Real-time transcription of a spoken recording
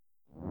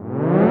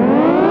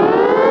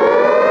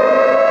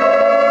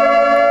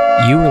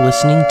You are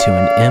listening to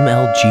an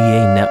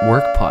MLGA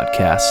Network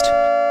podcast.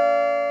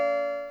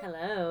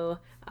 Hello,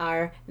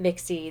 our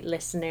Vixie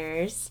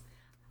listeners.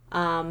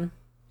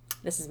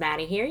 This is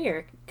Maddie here,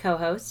 your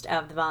co-host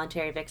of the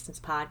Voluntary Vixens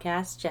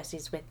podcast.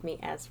 Jesse's with me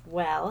as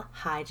well.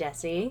 Hi,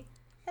 Jesse.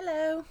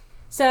 Hello.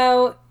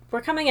 So,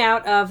 we're coming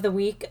out of the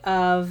week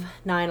of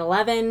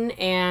 9/11,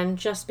 and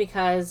just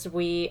because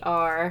we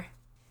are,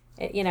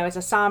 it's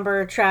a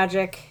somber,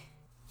 tragic,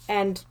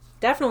 and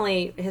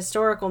definitely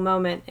historical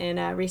moment in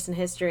recent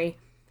history,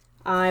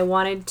 I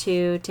wanted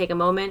to take a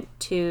moment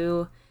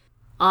to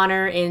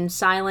honor in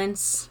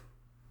silence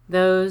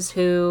those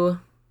who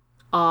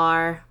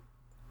are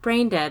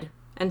brain dead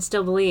and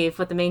still believe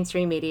what the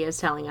mainstream media is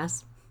telling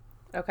us.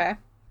 Okay.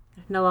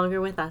 No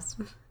longer with us.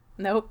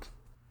 Nope.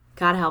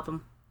 God help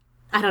them.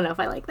 I don't know if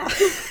I like that.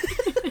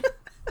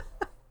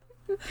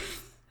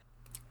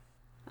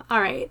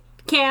 All right.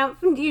 Camp,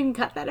 you can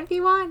cut that if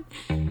you want.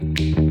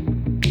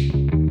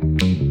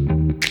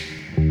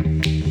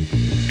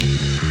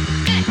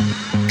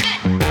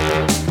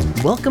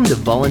 Welcome to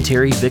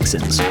Voluntary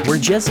Vixens, where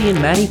Jesse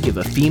and Maddie give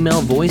a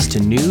female voice to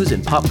news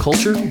and pop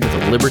culture with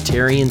a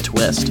libertarian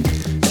twist.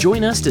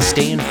 Join us to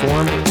stay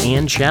informed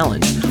and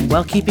challenged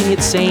while keeping it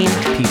sane,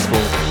 peaceful,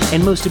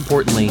 and most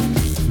importantly,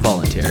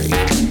 voluntary.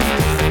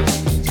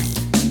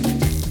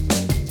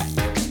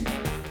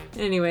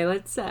 Anyway,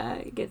 let's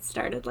get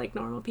started like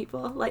normal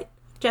people.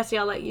 Jesse,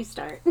 I'll let you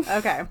start.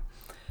 Okay.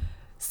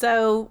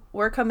 So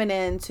we're coming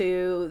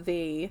into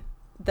the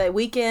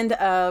weekend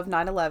of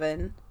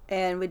 9/11,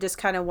 and we just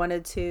kind of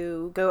wanted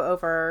to go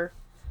over,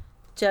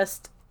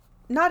 just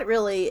not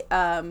really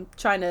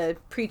trying to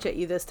preach at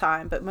you this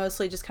time, but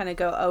mostly just kind of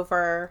go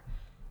over,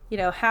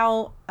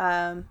 how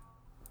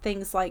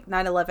things like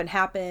 9/11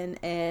 happened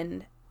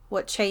and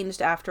what changed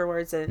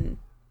afterwards, and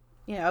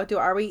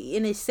are we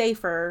any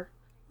safer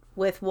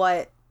with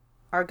what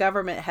our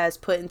government has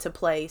put into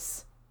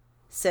place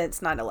since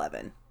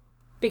 9/11?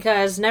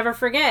 Because never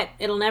forget,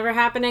 it'll never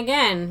happen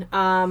again.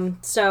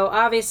 So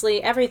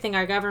obviously everything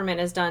our government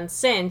has done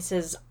since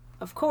has,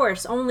 of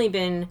course, only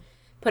been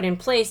put in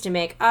place to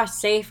make us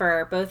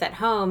safer, both at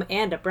home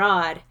and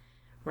abroad.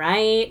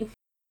 Right?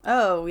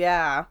 Oh,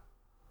 yeah.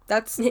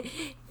 That's...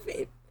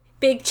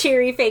 Big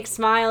cheery fake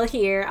smile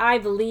here. I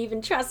believe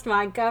and trust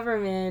my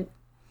government.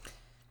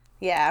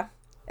 Yeah.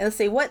 And let's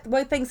see, what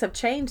things have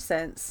changed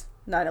since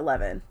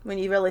 9/11 when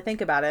you really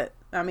think about it?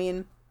 I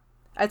mean,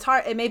 it's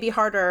hard. It may be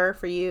harder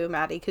for you,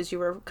 Maddie, because you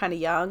were kind of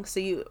young, so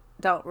you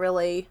don't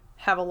really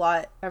have a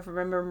lot of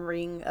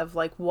remembering of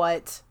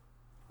what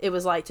it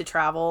was like to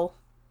travel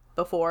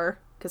before.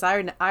 Because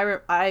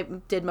I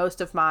did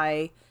most of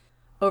my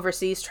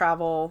overseas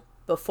travel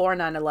before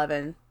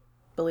 9/11,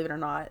 believe it or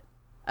not.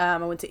 I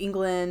went to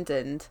England,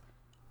 and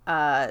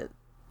I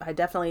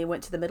definitely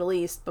went to the Middle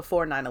East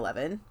before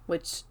 9/11,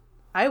 which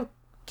I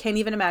can't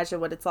even imagine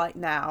what it's like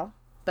now.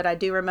 But I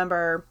do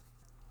remember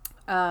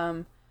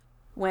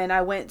when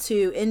I went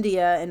to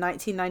India in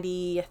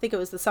 1990, I think it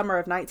was the summer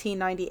of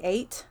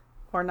 1998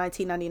 or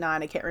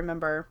 1999, I can't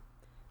remember.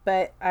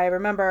 But I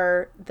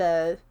remember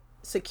the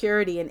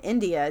security in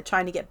India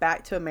trying to get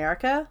back to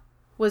America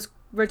was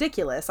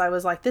ridiculous. I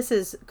was like, this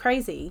is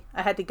crazy.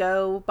 I had to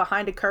go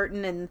behind a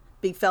curtain and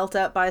be felt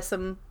up by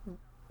some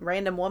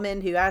random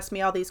woman who asked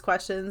me all these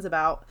questions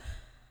about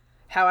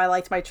how I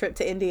liked my trip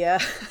to India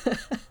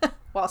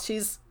while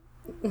she's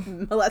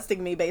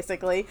molesting me,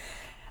 basically.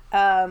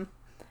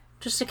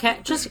 Just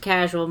a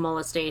casual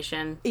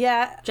molestation.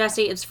 Yeah.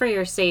 Jesse, it's for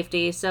your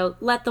safety, so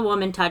let the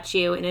woman touch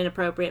you in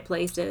inappropriate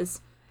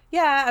places.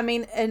 Yeah, I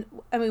mean,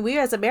 we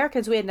as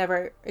Americans, we had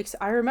never,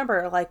 I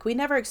remember, we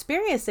never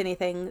experienced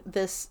anything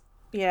this,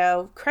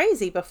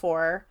 crazy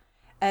before.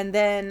 And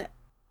then,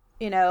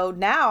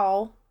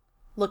 now,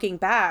 looking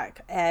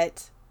back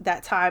at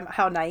that time,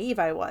 how naive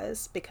I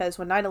was, because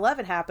when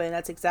 9/11 happened,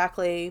 that's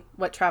exactly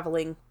what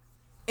traveling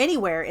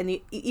anywhere,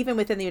 even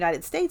within the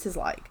United States, is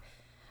like.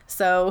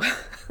 So,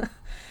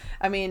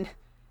 I mean,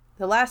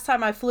 the last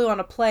time I flew on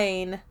a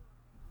plane,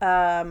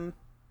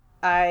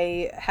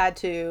 I had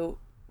to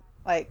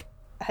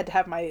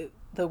have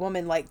the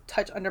woman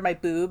touch under my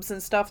boobs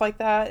and stuff like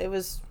that. It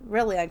was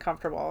really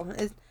uncomfortable.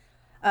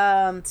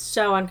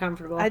 So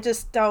uncomfortable. I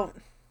just don't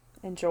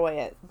enjoy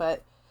it.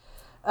 But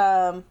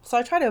so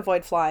I try to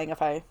avoid flying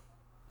if I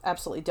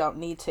absolutely don't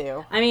need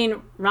to. I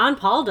mean, Ron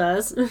Paul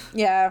does.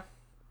 Yeah.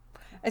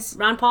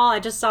 Ron Paul, I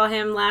just saw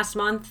him last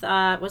month.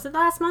 Was it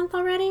last month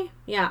already?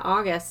 Yeah,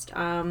 August.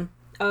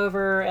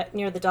 Over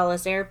near the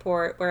Dulles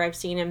Airport, where I've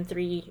seen him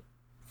three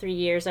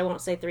years. I won't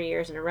say 3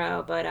 years in a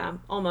row, but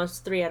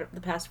almost 3 out of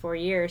the past 4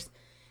 years.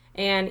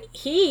 And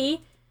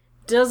he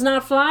does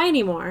not fly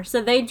anymore.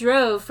 So they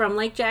drove from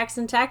Lake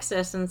Jackson,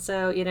 Texas. And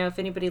so, if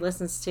anybody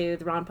listens to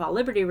the Ron Paul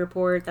Liberty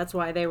Report, that's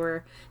why they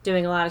were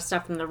doing a lot of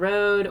stuff from the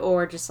road,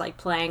 or just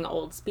playing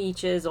old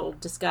speeches, old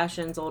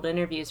discussions, old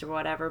interviews or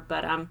whatever.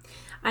 But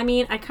I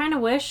mean, I kind of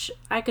wish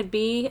I could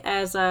be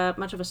as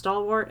much of a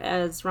stalwart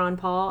as Ron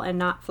Paul and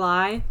not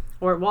fly,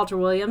 or Walter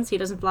Williams. He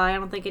doesn't fly, I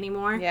don't think,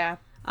 anymore. Yeah.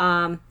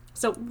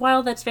 So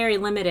while that's very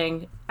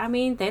limiting, I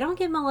mean, they don't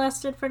get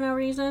molested for no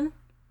reason.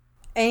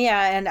 And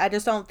yeah, and I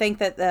just don't think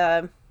that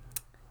the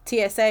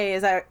TSA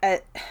is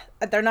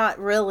they're not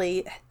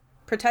really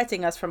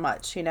protecting us from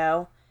much, you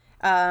know.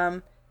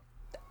 I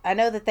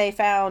know that they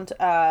found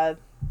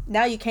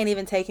now you can't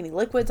even take any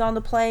liquids on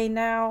the plane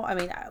now. I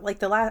mean,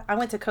 like I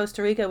went to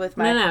Costa Rica with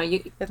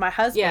my with my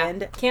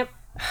husband. Yeah, can't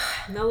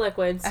no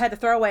liquids. I had to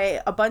throw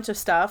away a bunch of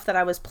stuff that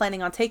I was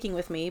planning on taking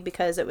with me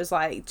because it was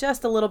like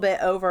just a little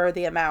bit over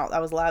the amount I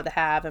was allowed to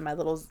have in my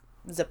little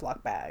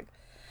Ziploc bag.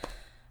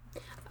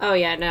 Oh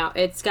yeah, no,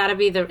 it's got to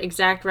be the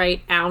exact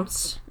right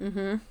ounce,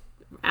 amount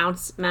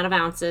of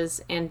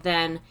ounces, and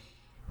then,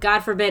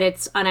 God forbid,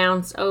 it's an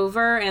ounce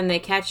over and they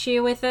catch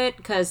you with it,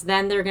 because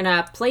then they're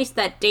gonna place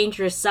that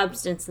dangerous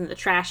substance in the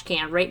trash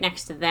can right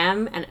next to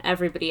them and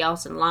everybody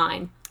else in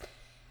line.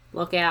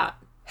 Look out.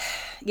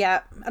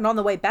 Yeah, and on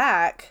the way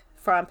back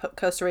from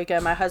Costa Rica,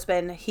 my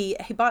husband, he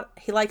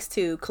likes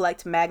to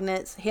collect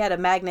magnets. He had a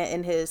magnet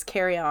in his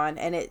carry-on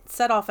and it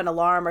set off an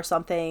alarm or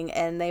something,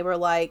 and they were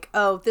like,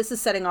 "Oh, this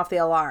is setting off the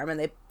alarm,"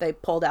 and they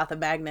pulled out the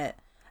magnet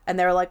and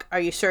they were like, "Are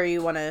you sure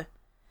you want to?"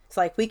 It's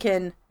like, "We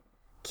can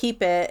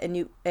keep it,"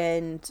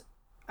 and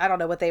I don't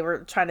know what they were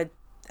trying to.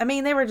 I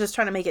mean, they were just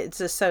trying to make it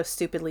just so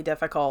stupidly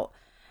difficult.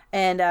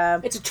 And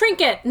it's a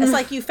trinket. It's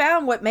like you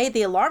found what made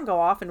the alarm go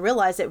off and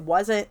realized it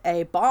wasn't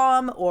a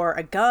bomb or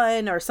a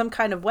gun or some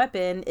kind of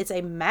weapon. It's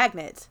a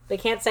magnet. They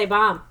can't say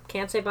bomb.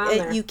 Can't say bomb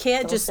there. You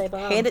can't just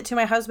hand it to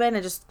my husband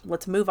and just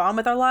let's move on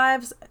with our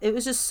lives. It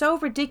was just so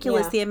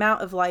ridiculous, the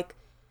amount of like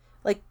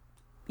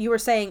you were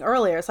saying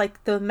earlier. It's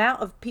like the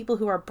amount of people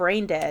who are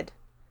brain dead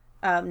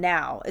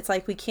now. It's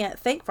like we can't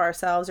think for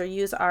ourselves or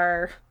use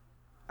our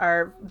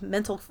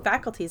mental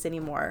faculties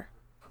anymore.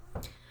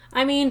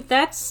 I mean,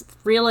 that's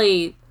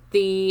really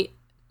the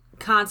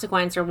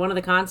consequence, or one of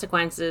the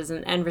consequences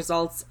and end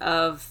results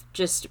of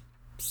just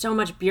so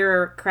much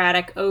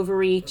bureaucratic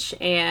overreach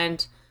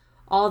and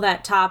all those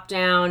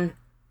top-down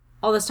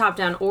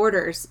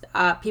orders.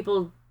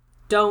 People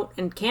don't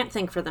and can't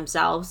think for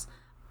themselves.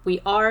 They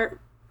are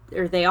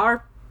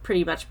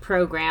pretty much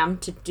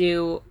programmed to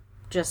do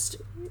just,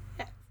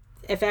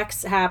 if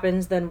X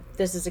happens, then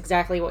this is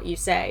exactly what you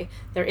say.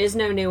 There is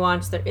no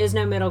nuance. There is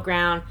no middle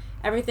ground.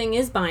 Everything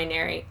is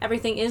binary.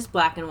 Everything is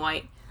black and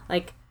white.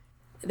 Like,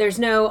 there's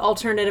no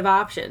alternative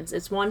options.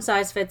 It's one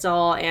size fits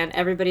all, and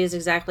everybody is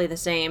exactly the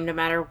same no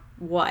matter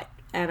what.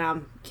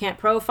 And can't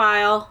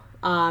profile.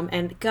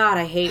 And God,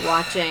 I hate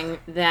watching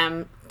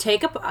them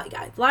take up.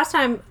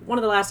 One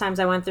of the last times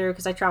I went through,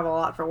 because I travel a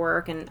lot for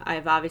work, and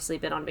I've obviously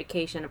been on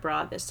vacation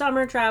abroad this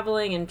summer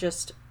traveling, and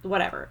just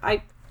whatever.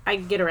 I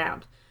get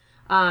around.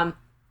 And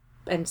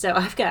so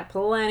I've got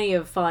plenty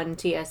of fun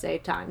TSA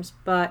times.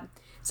 But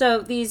so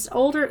this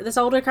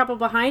older couple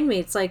behind me,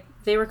 it's like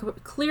they were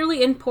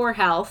clearly in poor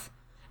health,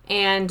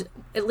 and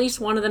at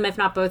least one of them, if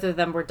not both of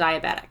them, were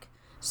diabetic.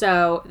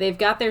 So they've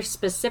got their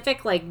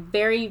specific, like,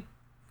 very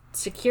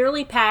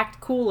securely packed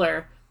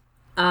cooler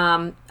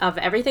of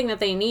everything that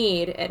they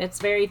need, and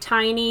it's very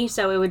tiny,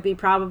 so it would be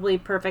probably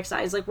perfect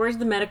size. Like, where's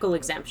the medical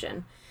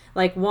exemption?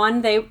 Like,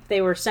 one,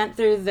 they were sent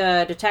through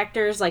the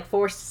detectors, like,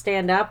 forced to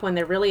stand up when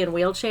they're really in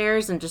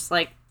wheelchairs and just,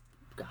 like,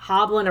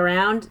 hobbling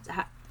around.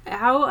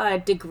 How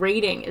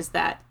degrading is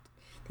that?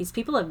 These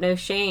people have no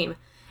shame.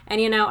 And,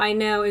 I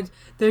know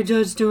they're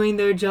just doing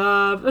their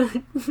job.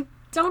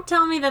 Don't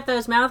tell me that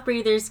those mouth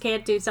breathers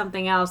can't do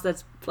something else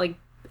that's, like,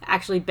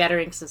 actually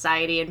bettering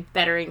society and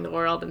bettering the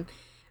world and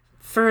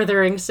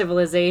furthering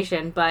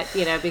civilization. But,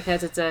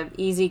 because it's a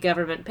easy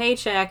government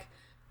paycheck,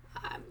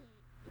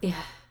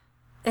 yeah.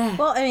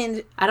 Well, I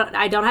mean,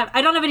 I don't have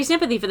any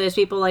sympathy for those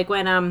people. Like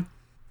when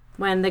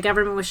the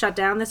government was shut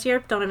down this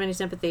year, don't have any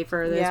sympathy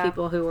for those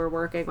people who were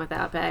working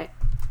without pay.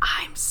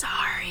 I'm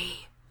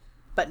sorry,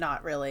 but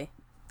not really.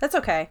 That's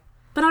okay.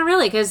 But not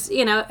really, because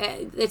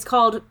it's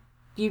called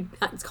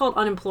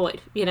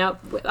unemployed.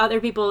 Other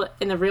people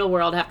in the real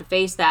world have to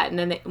face that, and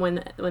then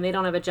when they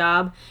don't have a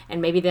job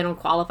and maybe they don't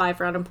qualify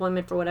for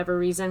unemployment for whatever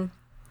reason,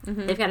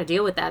 they've got to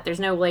deal with that. There's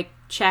no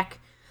check.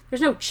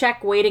 There's no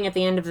check waiting at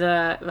the end of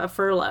a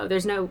furlough. There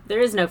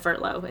is no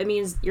furlough. It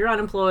means you're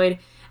unemployed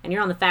and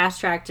you're on the fast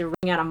track to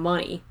run out of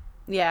money.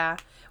 Yeah.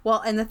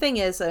 Well, and the thing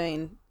is, I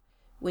mean,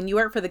 when you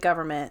work for the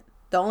government,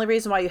 the only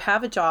reason why you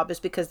have a job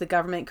is because the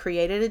government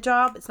created a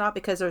job. It's not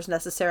because there's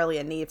necessarily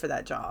a need for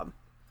that job.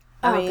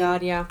 I mean,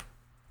 God, yeah.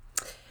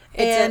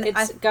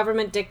 It's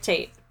government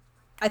dictate.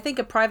 I think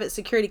a private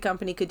security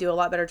company could do a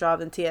lot better job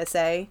than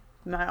TSA,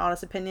 in my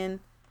honest opinion.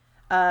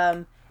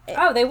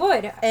 They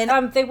would.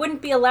 And they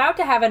wouldn't be allowed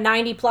to have a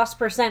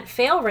 90+%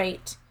 fail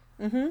rate.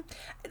 Mm-hmm.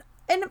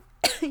 And,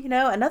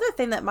 another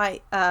thing that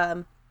might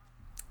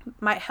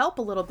help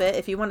a little bit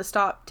if you want to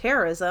stop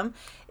terrorism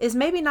is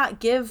maybe not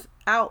give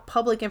out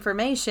public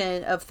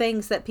information of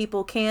things that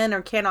people can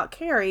or cannot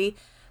carry,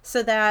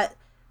 so that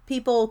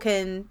people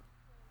can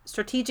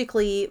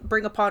strategically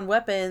bring upon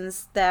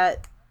weapons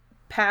that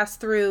pass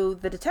through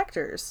the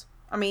detectors.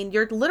 I mean,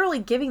 you're literally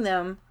giving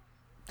them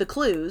the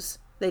clues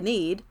they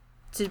need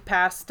to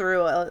pass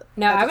through a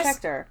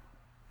detector.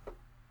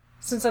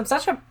 Since I'm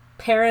such a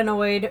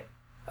paranoid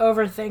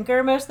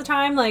overthinker most of the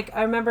time, like,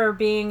 I remember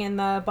being in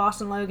the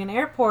Boston Logan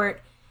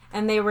airport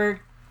and they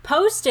were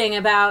posting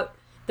about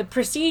the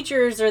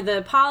procedures or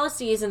the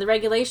policies and the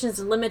regulations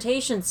and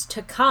limitations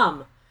to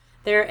come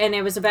there. And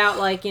it was about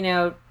like,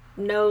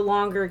 no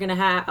longer going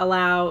to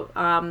allow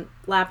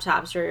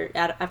laptops or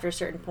after a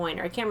certain point,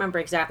 or I can't remember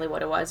exactly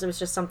what it was. It was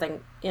just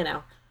something,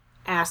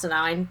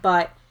 asinine.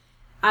 But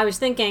I was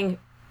thinking,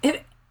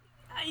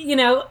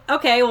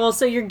 okay, well,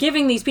 so you're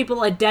giving these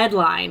people a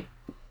deadline,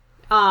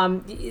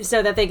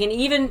 so that they can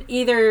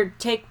either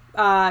take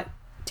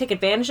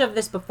advantage of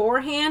this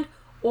beforehand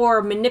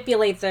or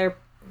manipulate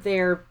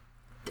their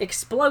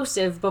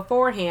explosive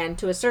beforehand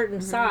to a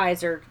certain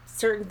size or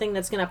certain thing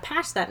that's going to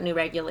pass that new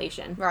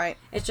regulation. Right.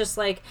 It's just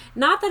like,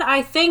 not that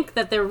I think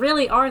that there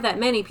really are that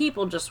many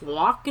people just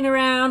walking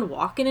around,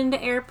 walking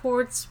into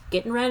airports,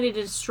 getting ready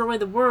to destroy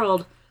the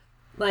world.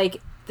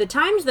 Like, the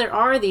times there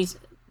are these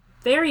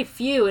very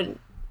few and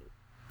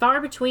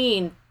far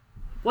between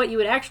what you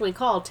would actually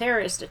call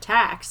terrorist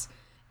attacks,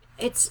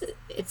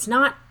 it's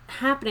not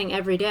happening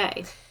every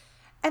day.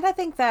 And I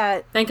think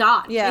that... Thank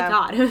God. Yeah.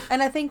 Thank God.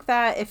 And I think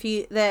that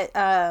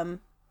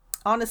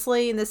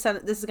honestly, and this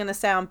is going to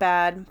sound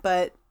bad,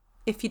 but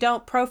if you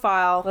don't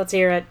profile... Let's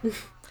hear it.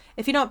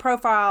 If you don't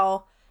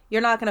profile,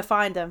 you're not going to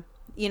find them,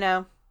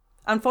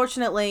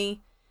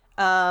 Unfortunately,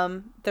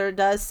 there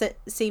does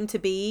seem to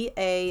be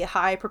a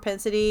high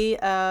propensity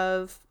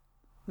of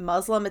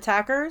Muslim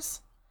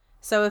attackers.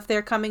 So if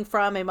they're coming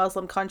from a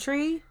Muslim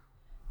country,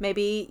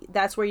 maybe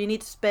that's where you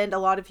need to spend a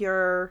lot of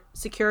your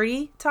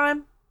security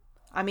time.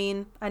 I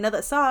mean, I know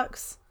that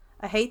sucks.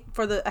 I hate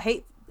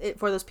it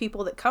for those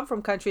people that come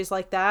from countries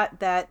like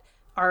that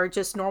are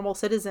just normal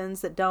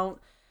citizens that don't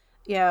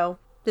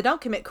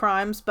commit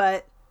crimes,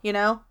 but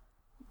there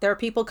are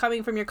people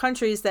coming from your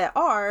countries that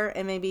are,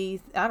 and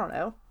maybe, I don't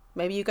know,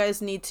 maybe you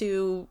guys need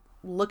to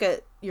look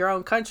at your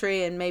own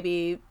country and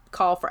maybe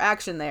call for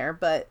action there.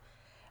 But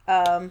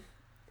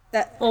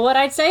well, what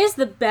I'd say is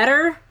the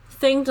better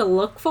thing to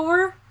look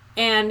for,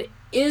 and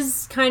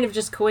is kind of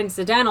just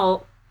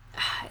coincidental,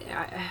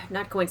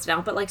 not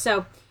coincidental, but like,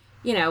 so,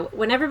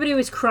 when everybody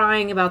was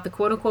crying about the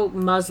quote-unquote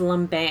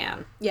Muslim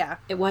ban, yeah,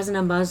 it wasn't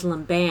a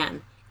Muslim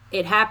ban.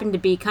 It happened to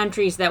be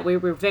countries that we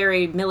were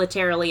very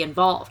militarily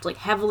involved, like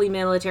heavily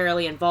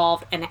militarily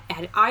involved, and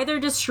had either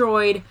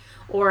destroyed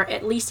or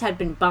at least had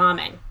been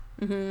bombing.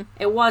 Mm-hmm.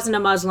 It wasn't a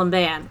Muslim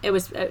ban. It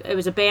was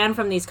a ban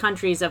from these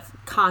countries of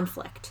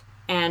conflict,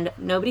 and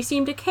nobody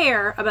seemed to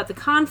care about the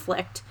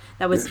conflict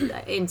that was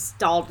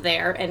installed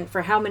there, and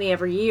for how many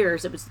ever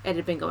years it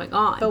had been going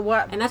on.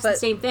 And that's the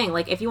same thing.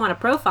 Like, if you want to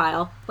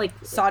profile, like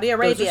Saudi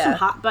Arabia,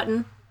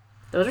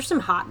 those are some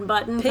hot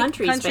button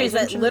countries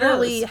that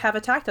literally have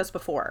attacked us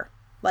before,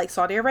 like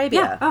Saudi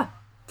Arabia,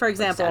 for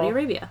example. Like Saudi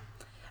Arabia.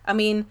 I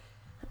mean,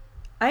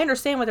 I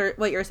understand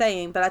what you're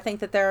saying, but I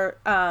think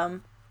that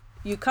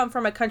you come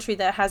from a country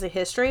that has a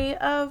history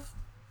of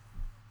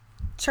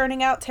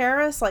churning out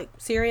terrorists, like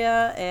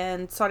Syria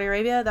and Saudi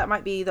Arabia.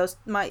 Those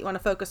might want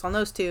to focus on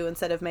those two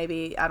instead of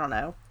maybe, I don't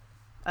know,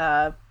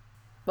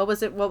 what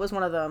was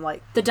one of them,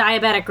 like the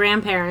diabetic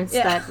grandparents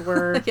that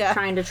were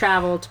trying to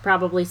travel to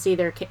probably see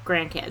their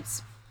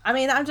grandkids. I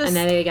mean, and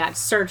then they got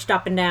searched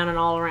up and down and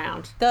all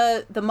around.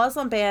 The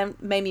Muslim ban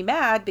made me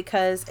mad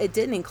because it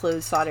didn't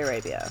include Saudi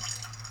Arabia.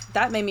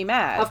 That made me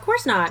mad. Of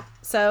course not.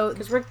 So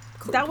because we're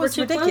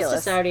too ridiculous. Close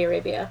to Saudi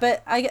Arabia.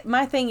 But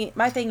my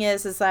thing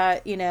is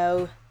that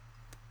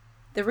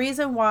the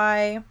reason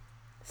why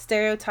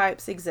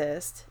stereotypes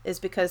exist is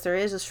because there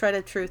is a shred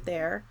of truth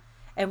there.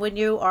 And when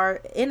you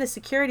are in a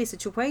security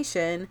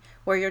situation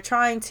where you're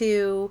trying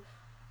to,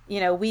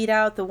 weed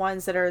out the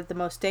ones that are the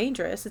most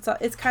dangerous,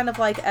 it's kind of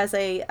like as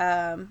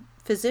a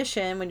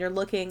physician when you're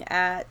looking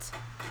at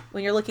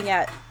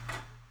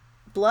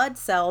blood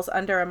cells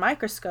under a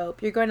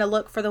microscope, you're going to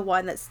look for the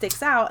one that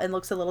sticks out and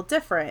looks a little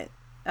different,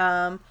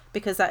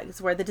 because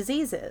that's where the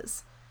disease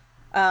is.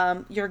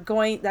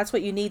 That's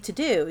what you need to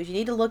do, is you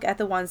need to look at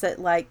the ones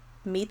that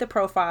meet the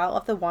profile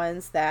of the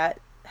ones that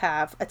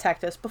have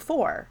attacked us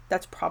before.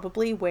 That's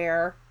probably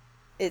where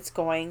it's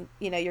going,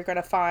 you're going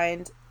to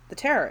find the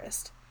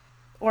terrorist,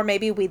 or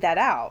maybe weed that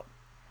out.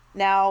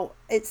 Now,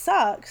 it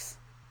sucks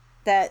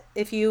that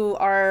if you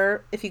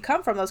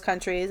come from those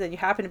countries and you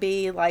happen to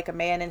be like a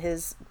man in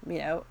his,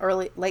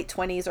 late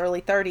 20s,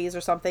 early 30s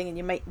or something, and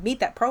you might meet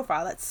that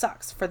profile, that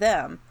sucks for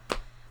them.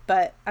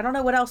 But I don't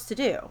know what else to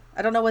do.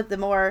 I don't know what the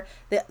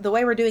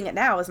way we're doing it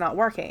now is not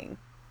working.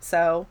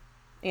 So,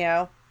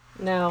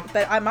 No.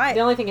 But I might. The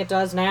only thing it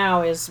does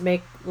now is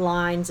make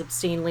lines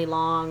obscenely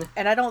long.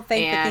 And I don't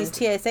think that these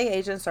TSA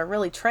agents are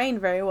really trained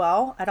very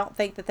well. I don't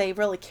think that they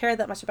really care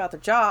that much about the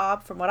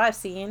job from what I've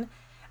seen.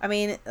 I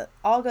mean, it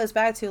all goes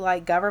back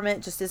to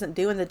government just isn't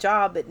doing the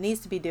job it needs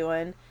to be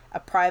doing. A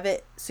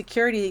private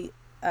security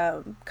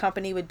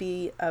company would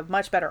be a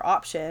much better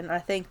option. I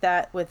think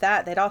that with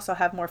that, they'd also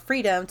have more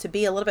freedom to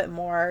be a little bit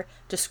more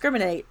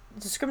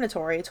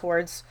discriminatory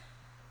towards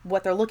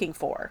what they're looking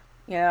for.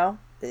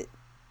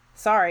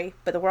 Sorry,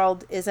 but the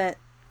world isn't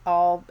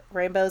all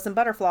rainbows and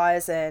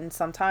butterflies, and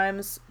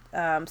sometimes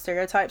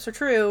stereotypes are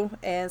true,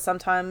 and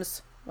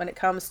sometimes when it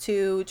comes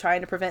to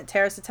trying to prevent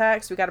terrorist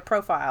attacks, we got a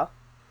profile.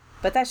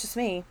 But that's just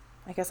me.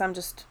 I guess I'm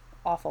just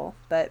awful,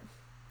 but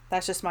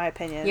that's just my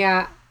opinion.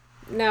 Yeah.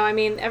 No, I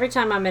mean, every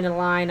time I'm in a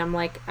line, I'm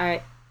like,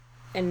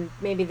 and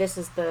maybe this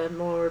is the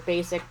more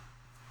basic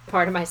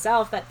part of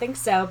myself that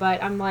thinks so,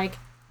 but I'm like,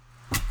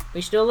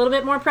 we should do a little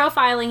bit more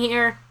profiling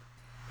here.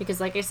 Because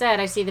like I said,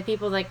 I see the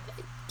people that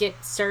get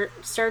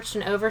searched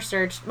and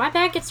over-searched. My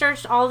bag gets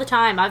searched all the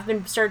time. I've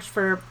been searched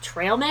for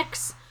trail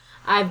mix.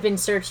 I've been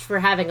searched for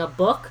having a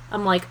book.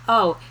 I'm like,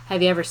 oh,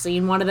 have you ever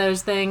seen one of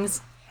those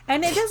things?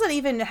 And it doesn't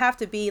even have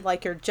to be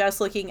like you're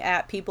just looking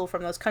at people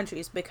from those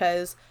countries,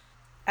 because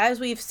as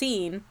we've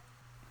seen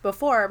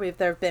before,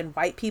 there have been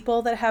white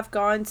people that have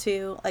gone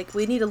to, like,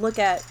 we need to look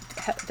at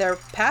their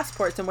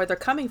passports and where they're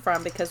coming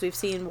from, because we've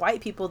seen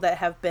white people that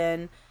have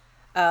been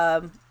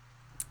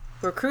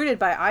recruited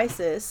by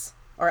ISIS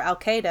or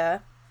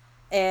Al-Qaeda,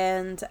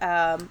 and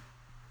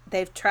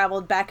they've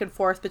traveled back and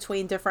forth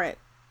between different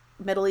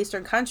Middle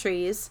Eastern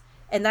countries,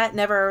 and that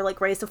never, like,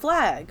 raised a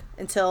flag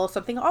until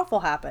something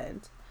awful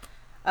happened.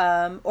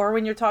 Or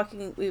when we're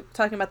talking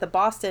about the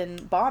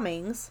Boston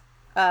bombings,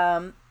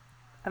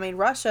 I mean,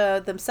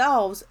 Russia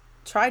themselves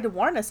tried to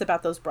warn us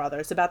about those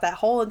brothers, about that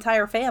whole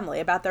entire family,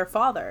 about their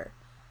father.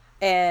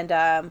 And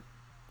I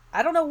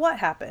don't know what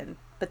happened,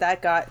 but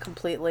that got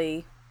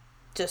completely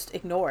just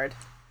ignored.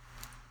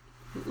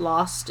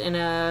 Lost in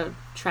a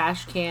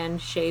trash can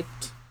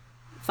shaped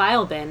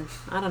file bin.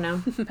 I don't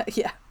know.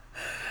 Yeah.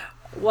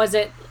 Was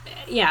it?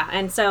 Yeah.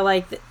 And so,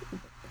 like,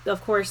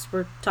 of course,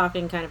 we're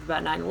talking kind of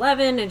about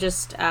 9/11 and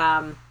just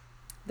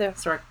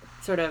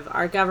sort of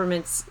our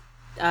government's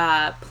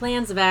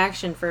plans of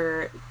action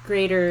for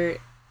greater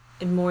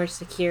and more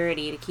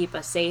security to keep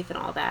us safe and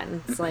all that.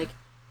 And it's like,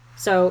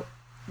 so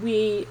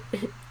I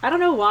don't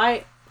know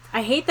why,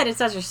 I hate that it's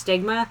such a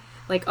stigma.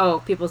 Like,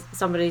 oh,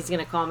 somebody's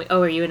going to call me,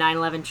 oh, are you a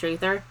 9/11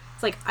 truther?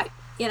 It's like,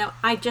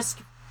 I just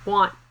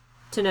want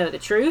to know the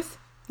truth.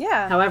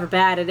 Yeah. However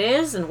bad it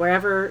is and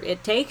wherever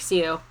it takes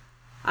you.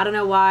 I don't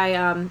know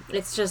why,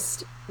 it's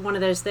just one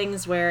of those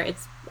things where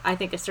it's, I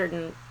think, a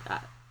certain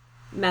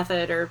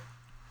method or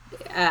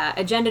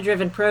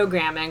agenda-driven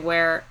programming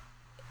where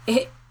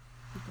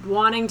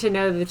wanting to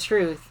know the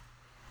truth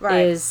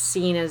is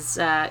seen as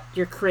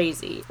you're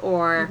crazy,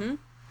 or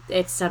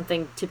it's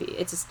something to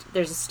be.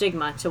 There's a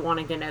stigma to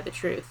wanting to know the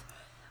truth.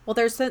 Well,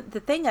 there's the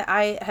thing that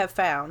I have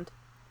found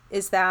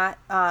is that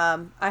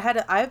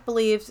I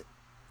believed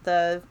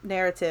the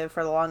narrative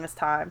for the longest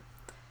time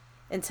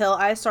until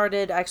I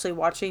started actually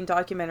watching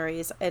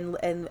documentaries,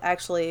 and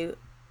actually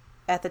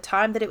at the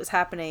time that it was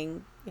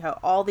happening,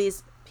 all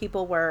these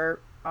people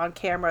were on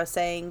camera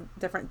saying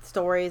different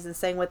stories and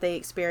saying what they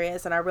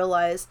experienced, and I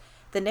realized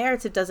the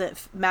narrative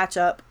doesn't match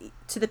up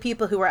to the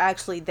people who were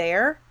actually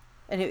there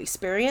and who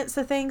experienced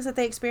the things that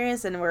they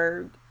experienced, and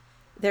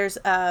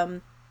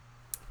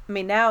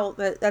now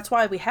that's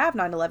why we have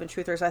 9/11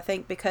 truthers, I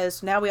think,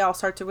 because now we all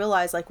start to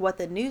realize, like, what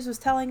the news was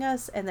telling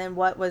us and then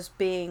what was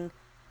being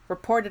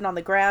reported on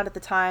the ground at the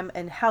time,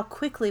 and how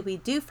quickly we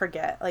do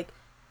forget. Like,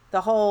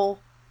 the whole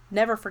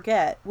never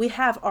forget. We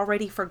have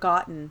already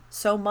forgotten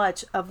so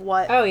much of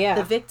what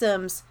the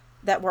victims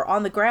that were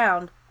on the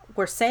ground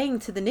were saying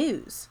to the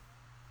news.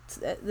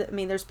 I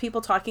mean, there's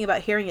people talking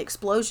about hearing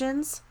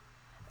explosions.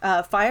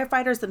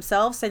 Firefighters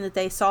themselves saying that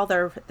they saw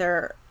their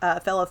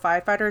fellow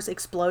firefighters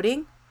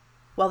exploding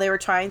while they were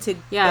trying to...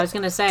 Yeah, I was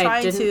going to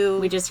say,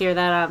 we just hear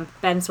that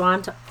Ben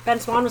Swan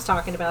was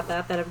talking about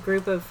that a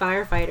group of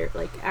firefighters,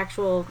 like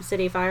actual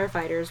city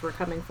firefighters, were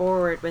coming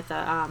forward with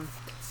a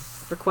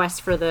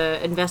request for the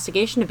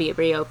investigation to be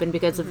reopened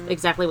because of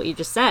exactly what you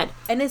just said.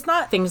 And it's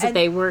not... Things that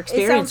they were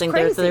experiencing,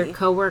 their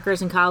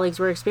co-workers and colleagues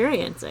were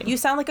experiencing. You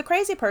sound like a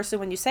crazy person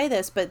when you say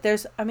this, but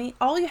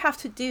all you have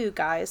to do,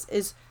 guys,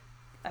 is,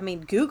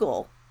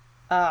 Google,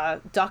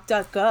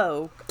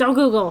 DuckDuckGo. Don't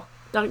Google.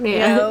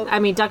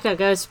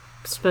 DuckDuckGo is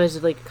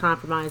supposedly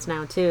compromised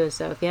now too,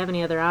 so if you have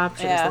any other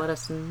options, let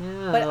us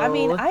know. But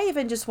I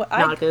even just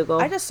Google.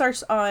 I just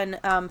searched on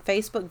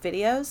Facebook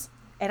videos,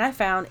 and I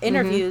found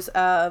interviews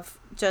of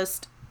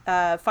just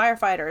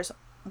firefighters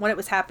when it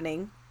was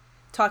happening,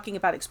 talking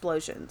about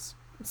explosions,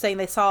 saying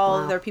they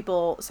saw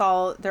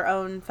their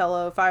own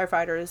fellow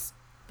firefighters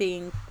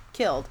being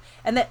killed,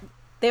 and that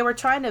they were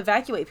trying to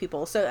evacuate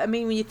people. So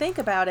when you think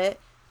about it,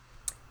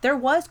 there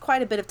was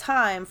quite a bit of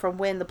time from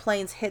when the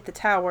planes hit the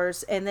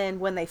towers and then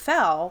when they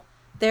fell.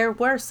 There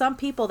were some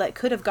people that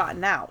could have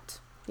gotten out.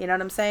 You know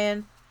what I'm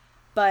saying?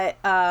 But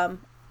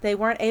they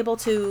weren't able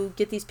to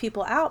get these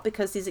people out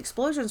because these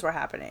explosions were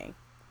happening,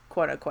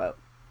 quote unquote.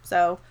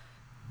 So,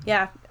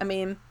 yeah,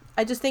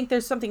 I just think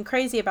there's something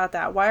crazy about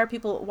that. Why are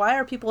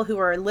people who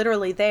are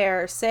literally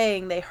there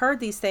saying they heard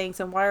these things,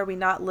 and why are we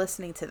not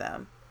listening to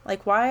them?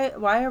 Like, why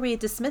are we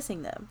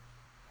dismissing them?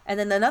 And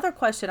then another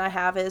question I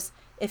have is,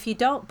 if you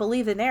don't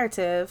believe the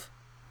narrative,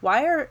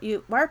 why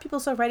are people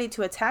so ready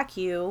to attack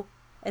you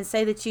and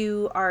say that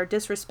you are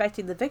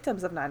disrespecting the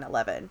victims of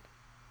 9/11?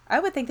 I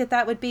would think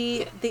that would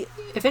be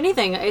if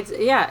anything,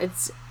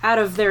 it's out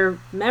of their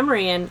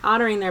memory and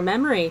honoring their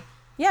memory.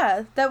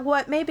 Yeah, that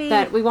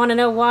we want to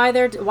know why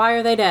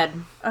are they dead?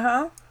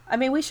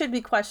 We should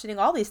be questioning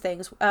all these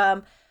things.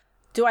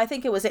 Do I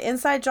think it was an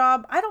inside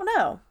job? I don't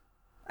know.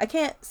 I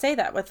can't say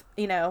that with,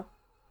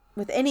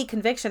 with any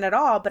conviction at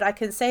all, but I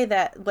can say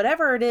that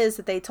whatever it is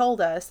that they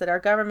told us, that our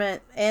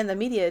government and the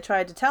media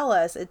tried to tell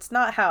us, it's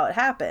not how it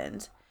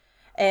happened.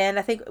 And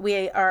I think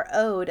we are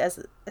owed,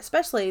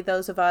 especially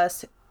those of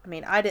us, I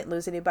mean, I didn't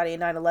lose anybody in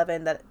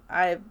 9/11 that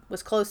I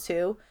was close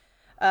to.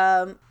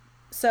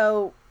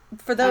 So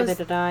for those...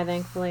 Neither did I,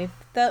 thankfully.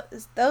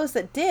 Those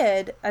that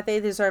did, they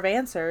deserve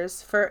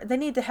answers. They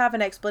need to have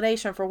an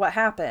explanation for what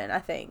happened, I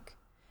think.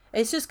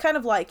 It's just kind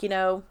of like,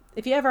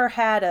 if you ever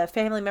had a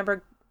family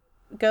member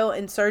go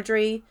in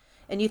surgery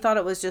and you thought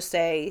it was just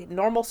a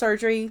normal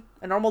surgery,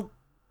 a normal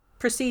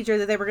procedure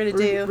that they were going to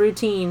do,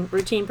 routine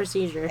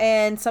procedure,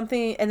 and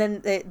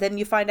then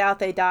you find out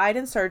they died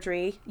in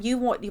surgery. You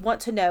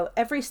want to know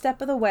every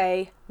step of the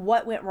way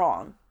what went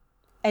wrong.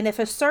 And if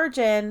the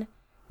surgeon,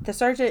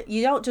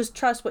 you don't just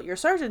trust what your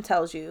surgeon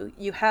tells you.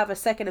 You have a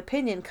second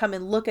opinion come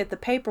and look at the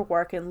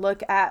paperwork and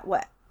look at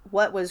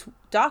what was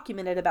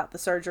documented about the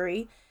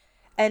surgery.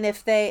 And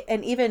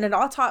even an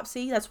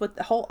autopsy, that's what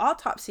the whole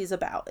autopsy is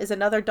about, is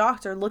another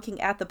doctor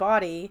looking at the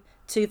body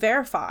to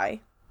verify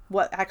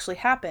what actually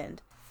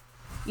happened.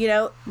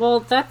 Well,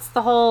 that's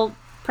the whole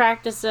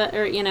practice,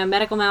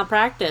 medical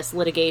malpractice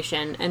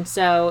litigation. And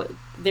so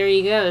there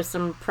you go,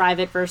 some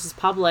private versus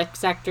public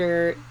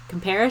sector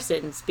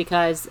comparisons,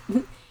 because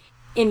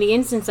in the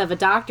instance of a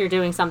doctor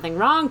doing something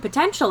wrong,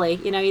 potentially,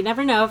 you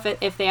never know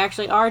if they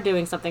actually are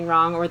doing something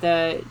wrong, or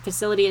the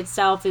facility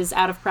itself is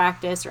out of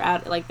practice,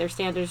 or their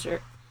standards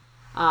are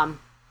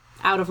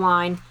out of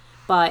line.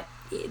 But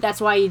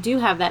that's why you do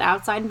have that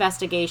outside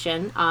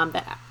investigation,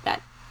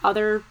 that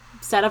other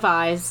set of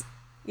eyes,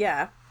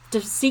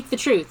 to seek the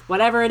truth,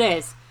 whatever it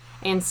is.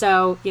 And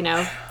so,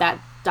 that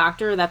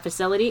doctor or that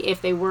facility,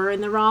 if they were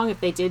in the wrong, if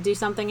they did do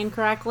something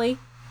incorrectly,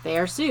 they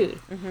are sued.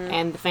 Mm-hmm.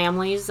 And the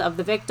families of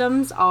the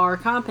victims are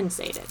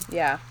compensated.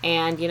 Yeah.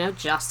 And,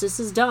 justice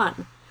is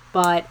done.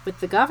 But with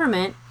the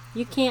government,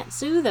 you can't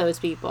sue those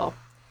people.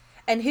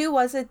 And who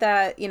was it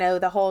that,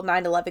 the whole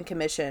 9/11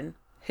 commission,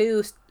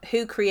 who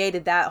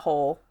created that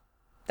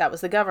that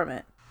was the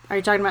government. Are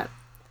you talking about?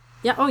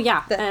 Yeah. Oh,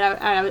 yeah. And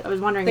I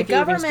was wondering if you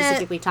were going to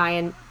specifically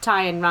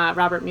tie in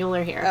Robert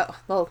Mueller here. Oh,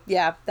 well,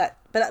 yeah.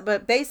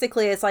 But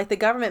basically, it's like the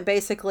government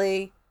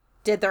basically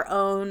did their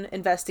own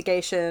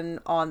investigation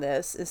on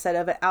this instead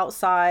of an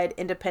outside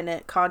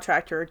independent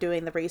contractor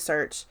doing the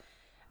research.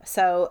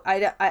 So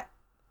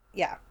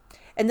yeah.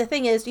 And the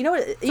thing is,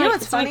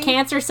 what's funny? Like a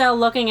cancer cell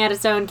looking at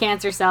its own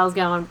cancer cells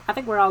going, I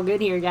think we're all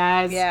good here,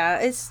 guys.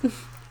 Yeah,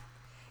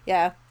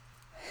 yeah.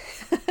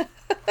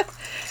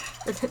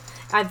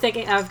 I'm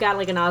thinking I've got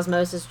like an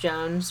Osmosis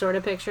Jones sort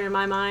of picture in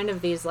my mind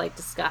of these like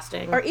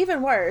disgusting, or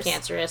even worse,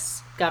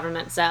 cancerous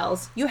government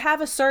cells. You have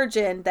a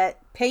surgeon that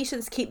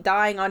patients keep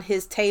dying on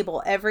his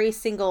table every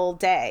single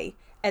day,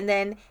 and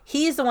then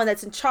he's the one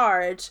that's in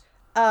charge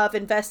of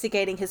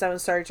investigating his own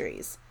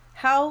surgeries.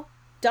 How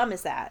dumb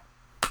is that?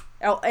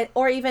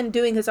 Or even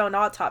doing his own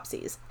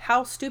autopsies.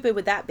 How stupid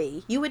would that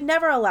be? You would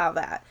never allow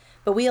that.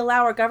 But we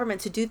allow our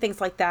government to do things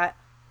like that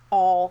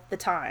all the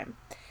time.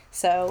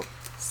 So,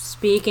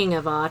 speaking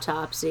of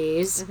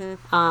autopsies,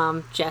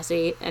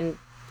 Jesse, and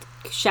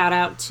shout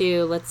out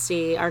to, let's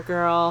see, our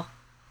girl,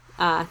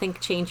 I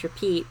think Change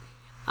Repeat.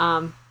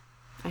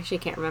 Actually,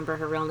 I can't remember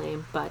her real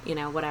name, but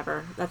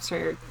whatever. That's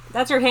her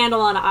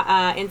handle on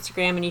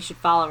Instagram, and you should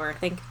follow her.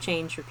 Think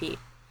Change Repeat.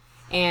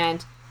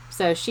 And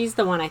so she's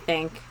the one, I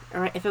think,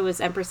 or if it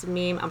was Empress of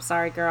Meme, I'm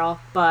sorry, girl,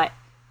 but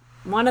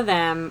one of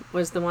them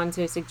was the ones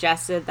who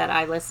suggested that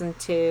I listen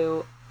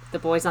to The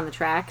Boys on the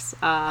Tracks,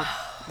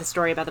 the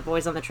story about the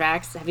Boys on the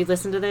Tracks. Have you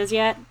listened to those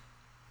yet?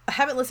 I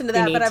haven't listened to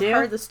that, but I've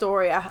heard the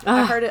story.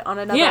 I heard it on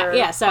another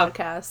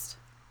podcast.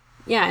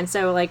 Yeah, and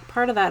so, like,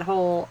 part of that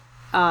whole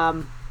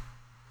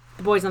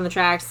The Boys on the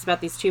Tracks is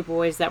about these two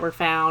boys that were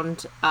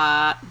found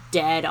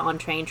dead on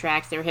train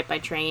tracks. They were hit by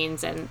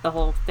trains, and the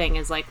whole thing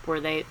is, like,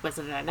 was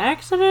it an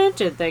accident?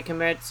 Did they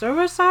commit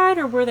suicide,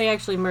 or were they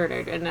actually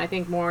murdered? And I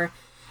think more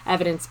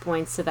evidence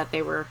points to that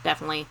they were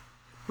definitely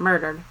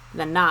murdered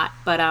than not.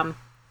 But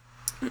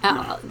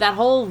that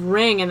whole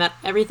ring and that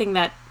everything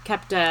that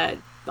kept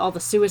all the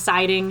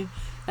suiciding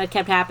that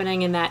kept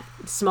happening in that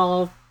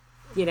small,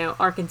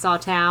 Arkansas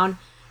town,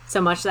 so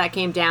much that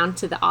came down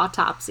to the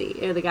autopsy,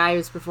 the guy who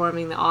was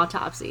performing the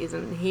autopsies,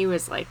 and he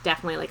was like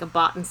definitely like a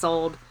bought and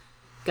sold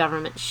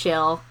government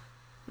shill.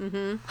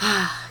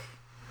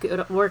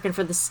 Working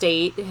for the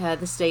state.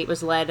 The state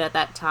was led at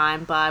that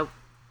time by,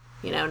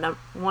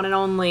 one and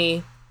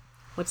only,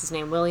 what's his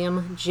name,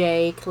 William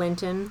J.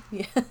 Clinton.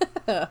 Yeah,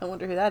 I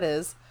wonder who that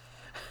is.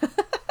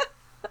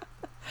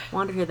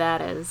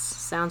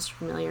 Sounds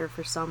familiar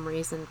for some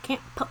reason.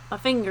 Can't put my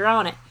finger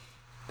on it.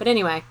 But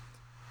anyway,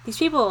 these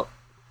people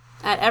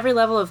at every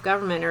level of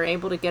government are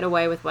able to get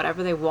away with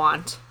whatever they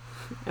want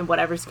and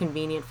whatever's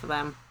convenient for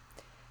them.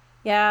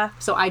 Yeah.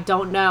 So I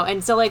don't know.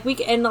 And so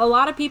and a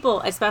lot of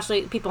people,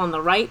 especially people on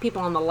the right,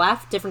 people on the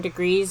left, different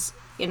degrees,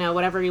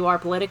 whatever you are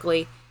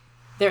politically,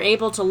 they're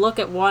able to look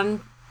at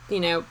one,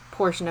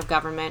 portion of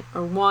government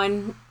or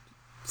one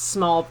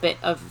small bit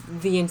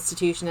of the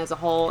institution as a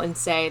whole and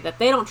say that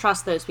they don't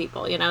trust those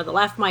people. You know, the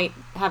left might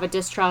have a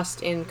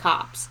distrust in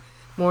cops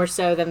more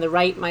so than the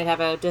right might have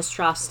a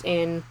distrust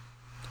in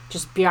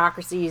just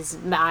bureaucracies,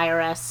 the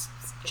IRS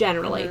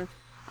generally.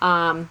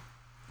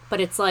 But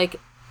it's like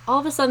all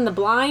of a sudden the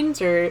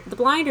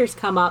blinders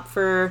come up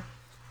for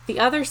the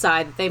other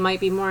side that they might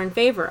be more in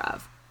favor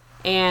of.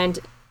 And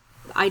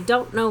I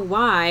don't know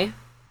why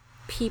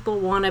people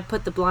want to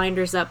put the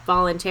blinders up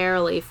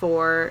voluntarily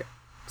for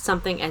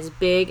something as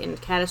big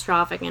and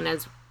catastrophic and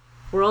as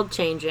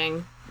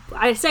world-changing.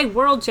 I say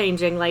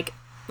world-changing, like,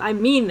 I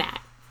mean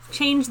that.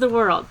 Change the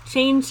world,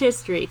 change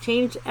history,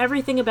 change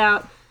everything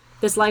about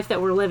this life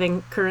that we're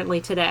living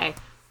currently today.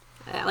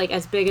 Like,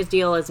 as big a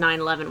deal as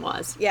 9/11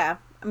 was. Yeah.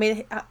 I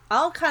mean,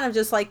 I'll kind of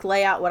just like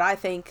lay out what I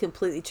think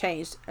completely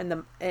changed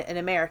in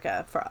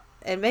America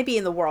and maybe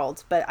in the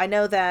world. But I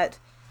know that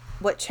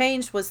what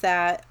changed was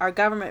that our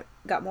government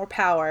got more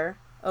power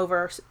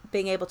over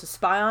being able to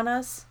spy on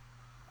us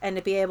and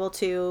to be able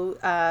to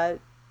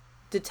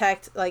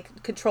detect,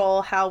 like,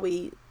 control how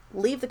we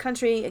leave the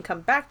country and come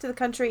back to the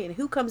country and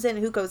who comes in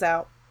and who goes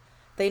out.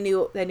 They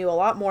knew a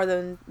lot more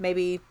than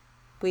maybe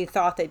we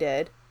thought they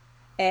did.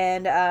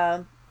 And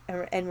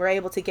we're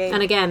able to gain.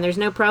 And again, there's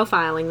no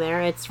profiling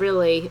there. It's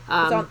really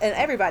and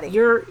everybody.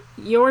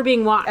 You're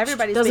being watched.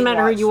 Everybody's doesn't being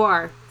matter watched. who you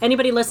are.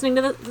 Anybody listening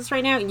to this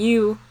right now,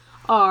 you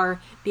are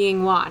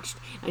being watched,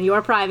 and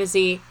your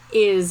privacy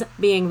is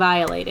being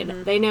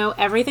violated. They know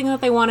everything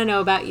that they want to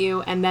know about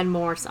you, and then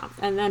more.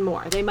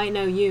 They might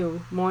know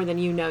you more than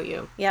you know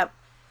you. Yep.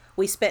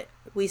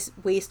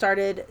 We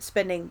started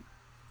spending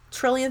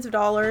trillions of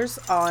dollars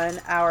on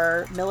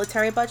our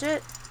military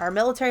budget. Our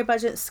military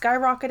budget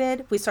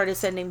skyrocketed. We started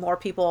sending more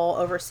people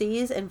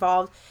overseas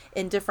involved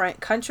in different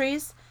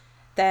countries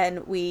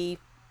than we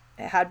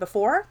had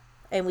before.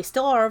 And we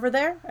still are over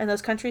there in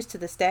those countries to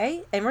this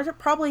day. And we're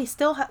probably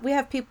still, we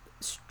have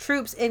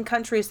troops in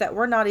countries that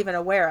we're not even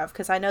aware of.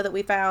 Because I know that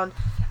we found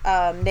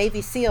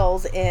Navy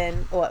SEALs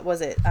in, what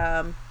was it?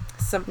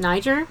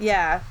 Niger?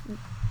 Yeah.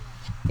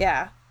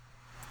 Yeah.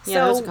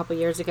 Yeah, that was a couple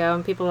years ago,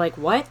 and people were like,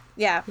 what?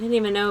 Yeah. We didn't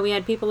even know we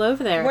had people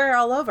over there. We're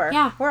all over.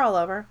 Yeah. We're all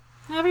over.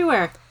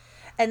 Everywhere.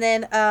 And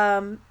then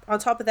on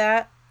top of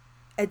that,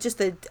 just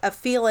a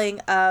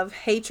feeling of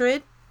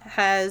hatred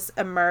has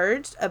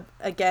emerged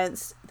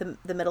against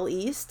the Middle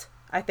East,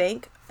 I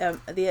think.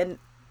 The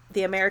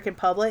American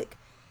public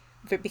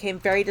became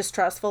very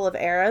distrustful of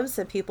Arabs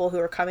and people who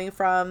are coming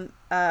from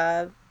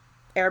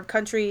Arab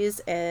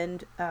countries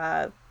and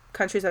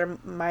countries that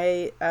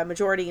are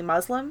majority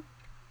Muslim.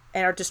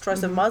 And our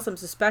distrust of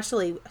Muslims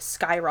especially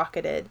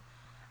skyrocketed.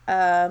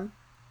 And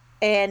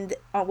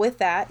with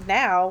that,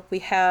 now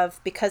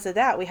because of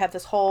that, we have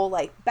this whole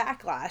like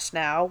backlash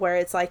now where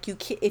it's like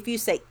if you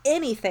say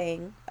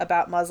anything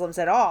about Muslims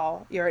at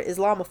all, you're an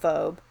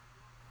Islamophobe.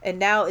 And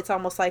now it's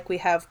almost like we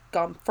have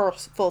gone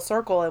full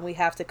circle and we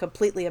have to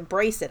completely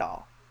embrace it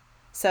all.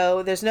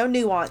 So there's no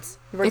nuance,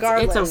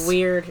 regardless. It's a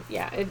weird,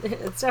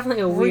 it's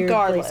definitely a weird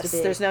place to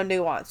be. There's no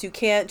nuance. You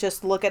can't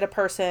just look at a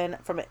person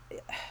from it.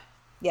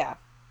 Yeah.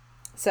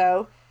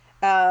 So,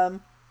 and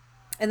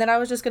then I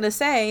was just going to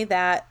say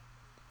that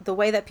the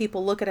way that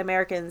people look at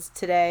Americans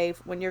today,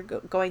 when you're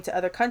going to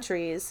other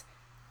countries,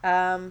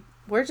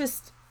 we're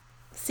just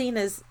seen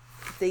as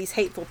these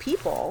hateful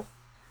people.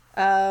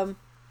 And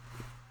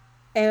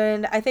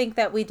I think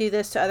that we do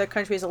this to other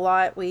countries a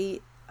lot.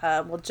 We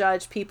will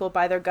judge people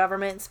by their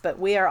governments, but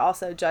we are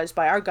also judged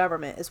by our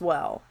government as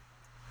well.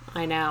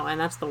 I know, and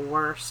that's the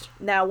worst.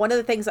 Now, one of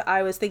the things that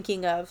I was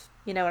thinking of,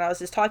 when I was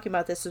just talking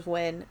about this, is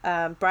when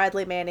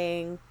Bradley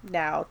Manning,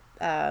 now,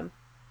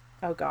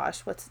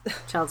 what's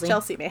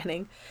Chelsea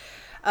Manning,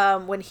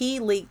 when he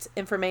leaked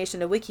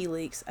information to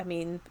WikiLeaks. I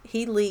mean,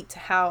 he leaked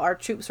how our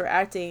troops were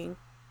acting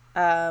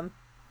when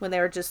they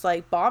were just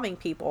like bombing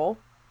people,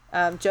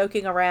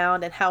 joking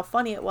around, and how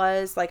funny it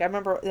was. Like, I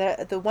remember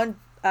the one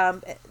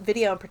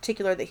video in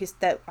particular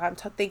that I'm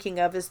thinking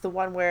of is the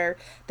one where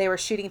they were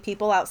shooting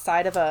people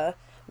outside of a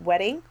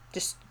wedding,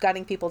 just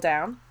gunning people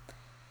down,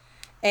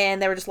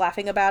 and they were just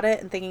laughing about it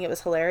and thinking it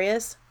was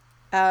hilarious.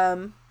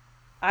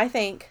 I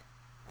think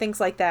things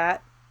like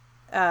that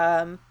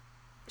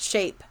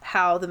shape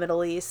how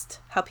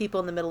people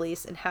in the Middle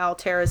East and how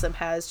terrorism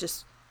has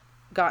just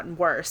gotten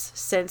worse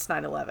since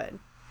 9/11.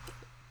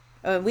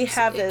 I mean, we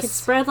have this. It could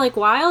spread like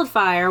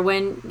wildfire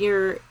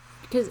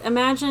because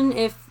imagine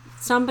if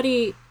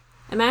somebody,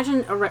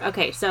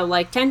 okay, so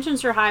like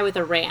tensions are high with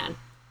Iran,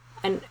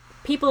 and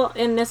people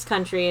in this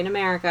country, in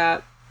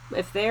America,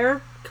 if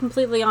they're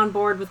completely on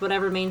board with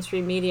whatever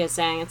mainstream media is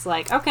saying, it's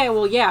like, okay,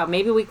 well, yeah,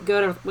 maybe we could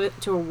go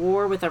to a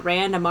war with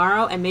Iran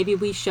tomorrow, and maybe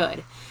we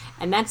should.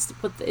 And that's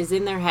what is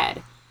in their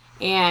head.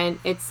 And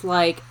it's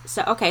like,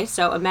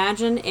 so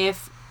imagine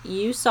if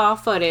you saw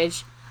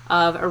footage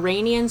of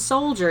Iranian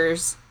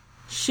soldiers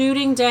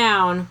shooting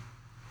down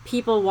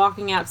people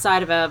walking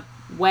outside of a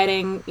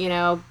wedding,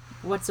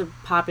 what's a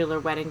popular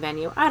wedding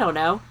venue? I don't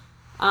know.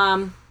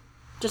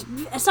 Just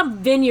some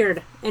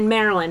vineyard in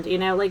Maryland,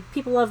 like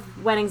people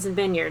love weddings and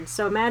vineyards.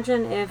 So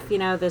imagine if,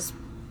 this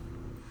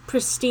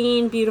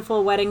pristine,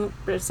 beautiful wedding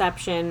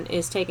reception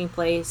is taking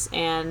place,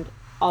 and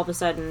all of a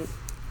sudden,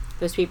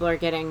 those people are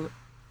getting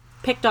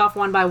picked off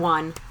one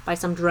by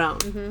some drone.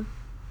 Mm-hmm.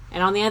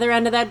 And on the other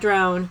end of that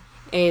drone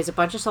is a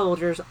bunch of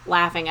soldiers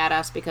laughing at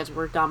us because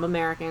we're dumb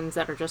Americans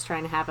that are just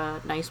trying to have a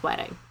nice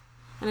wedding.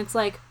 And it's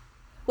like,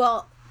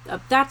 well,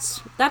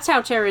 that's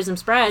how terrorism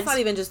spreads. It's not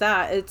even just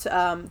that. It's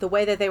the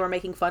way that they were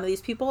making fun of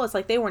these people. It's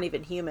like they weren't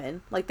even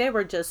human. Like they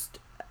were just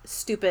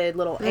stupid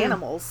little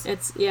animals.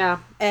 It's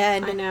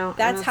and I know.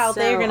 That's and how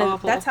they're gonna.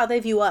 awful. That's how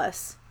they view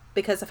us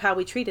because of how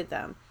we treated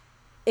them.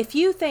 If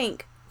you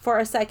think for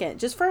a second,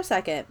 just for a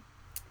second,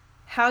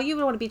 how you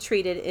would want to be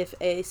treated if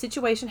a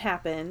situation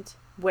happened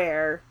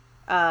where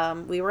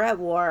we were at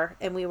war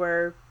and we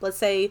were, let's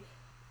say,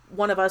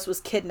 one of us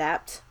was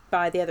kidnapped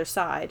by the other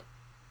side.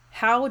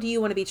 How do you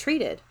want to be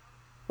treated?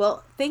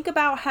 Well, think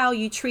about how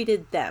you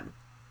treated them,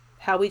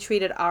 how we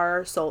treated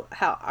our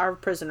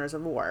prisoners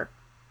of war.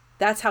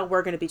 That's how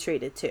we're going to be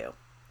treated too.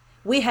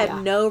 We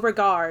had no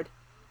regard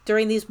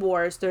during these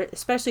wars,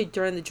 especially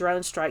during the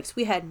drone strikes.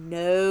 We had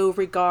no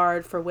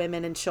regard for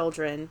women and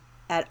children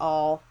at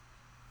all.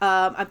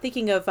 I'm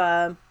thinking of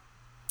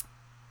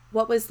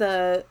what was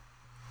the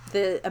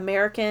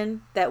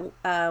American that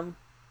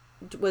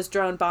was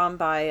drone bombed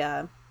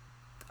by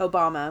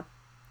Obama.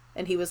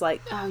 And he was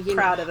like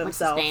proud of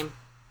himself. What's his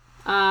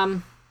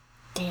name?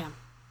 Damn,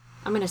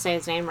 I'm gonna say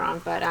his name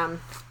wrong, but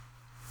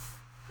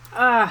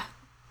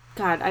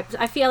God,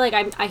 I feel like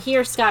I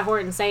hear Scott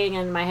Horton saying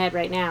it in my head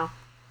right now.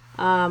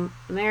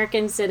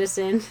 American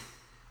citizen.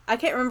 I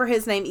can't remember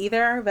his name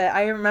either, but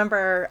I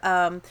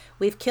remember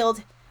we've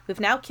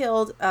now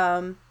killed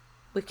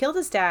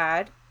his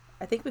dad.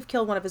 I think we've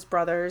killed one of his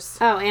brothers.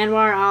 Oh,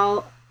 Anwar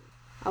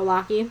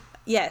al-Awlaki.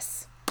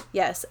 Yes.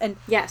 And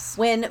yes,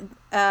 when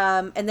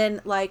and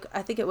then like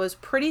I think it was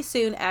pretty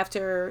soon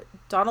after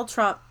Donald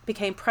Trump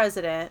became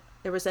president,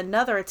 there was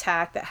another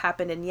attack that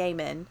happened in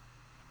Yemen,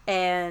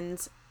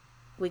 and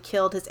we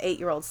killed his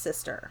 8-year-old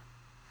sister.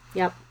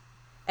 Yep.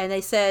 And they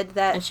said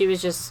that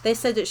they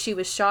said that she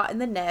was shot in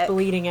the neck,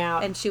 bleeding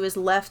out, and she was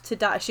left to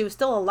die. She was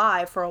still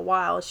alive for a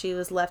while. She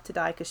was left to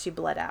die because she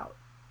bled out.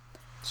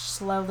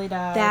 Slowly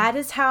died. That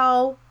is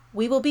how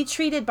we will be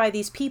treated by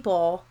these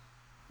people.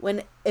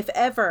 When, if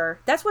ever,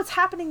 that's what's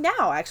happening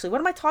now, actually.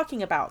 What am I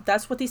talking about?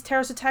 That's what these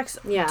terrorist attacks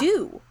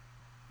do.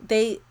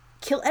 They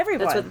kill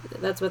everyone.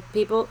 That's what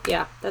people,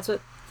 that's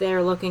what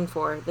they're looking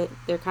for.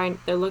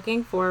 They're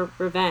looking for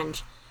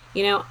revenge.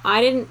 You know, I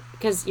didn't,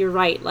 because you're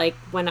right, like,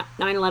 when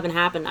 9/11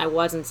 happened, I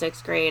was in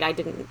 6th grade. I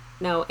didn't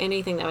know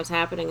anything that was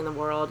happening in the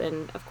world,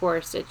 and, of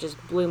course, it just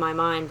blew my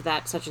mind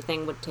that such a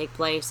thing would take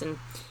place.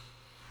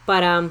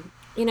 But,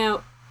 you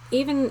know,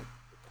 even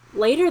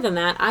later than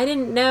that, I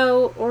didn't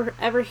know or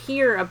ever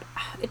hear.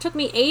 It took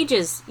me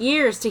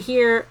years to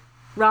hear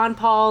Ron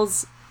Paul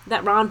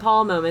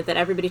moment that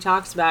everybody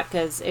talks about.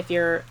 Because if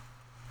you're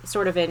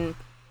sort of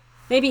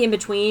maybe in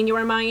between, you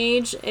are my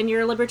age and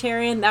you're a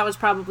libertarian, that was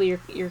probably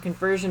your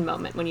conversion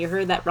moment when you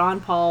heard that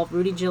Ron Paul,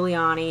 Rudy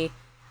Giuliani,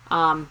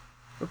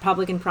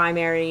 Republican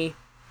primary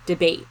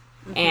debate,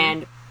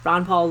 and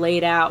Ron Paul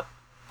laid out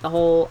the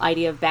whole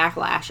idea of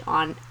backlash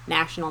on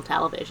national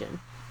television,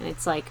 and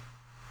it's like.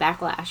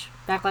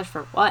 Backlash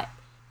for what?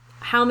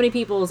 How many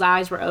people's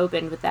eyes were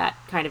opened with that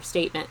kind of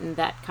statement and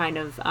that kind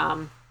of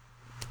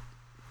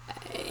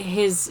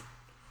his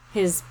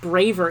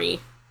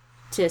bravery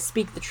to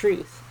speak the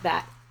truth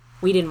that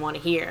we didn't want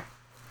to hear.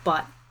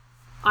 But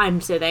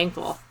I'm so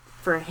thankful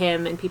for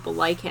him and people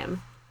like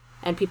him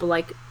and people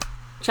like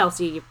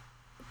Chelsea,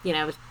 you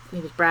know,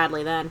 it was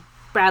Bradley then,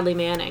 Bradley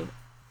Manning,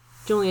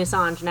 Julian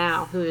Assange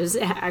now, who is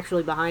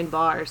actually behind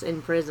bars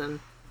in prison,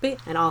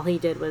 and all he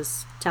did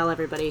was tell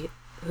everybody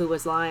who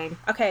was lying.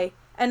 Okay,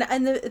 and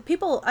the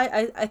people,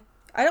 I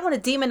don't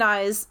want to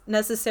demonize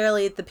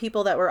necessarily the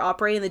people that were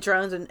operating the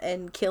drones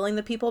and killing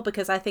the people,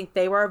 because I think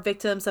they were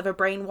victims of a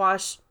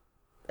brainwash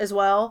as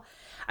well.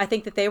 I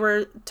think that they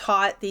were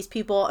taught, these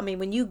people, I mean,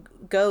 when you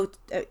go,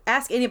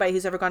 ask anybody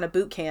who's ever gone to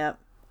boot camp,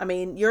 I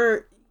mean,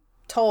 you're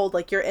told,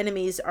 like, your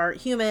enemies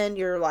aren't human,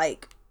 you're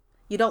like,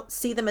 you don't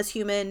see them as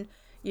human,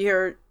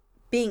 you're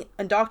being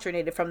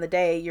indoctrinated from the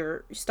day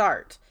you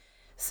start.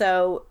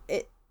 So,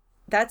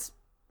 that's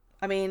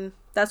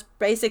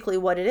basically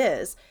what it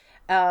is.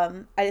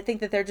 I think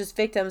that they're just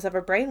victims of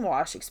a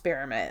brainwash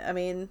experiment. I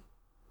mean,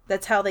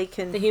 that's how they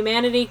can... The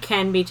humanity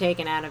can be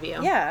taken out of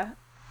you. Yeah.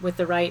 With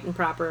the right and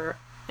proper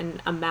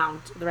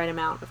the right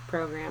amount of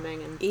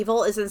programming. And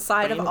evil is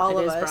inside of all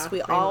of us.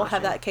 We all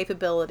have that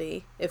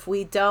capability. If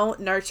we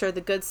don't nurture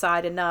the good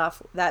side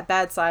enough, that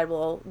bad side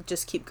will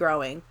just keep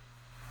growing.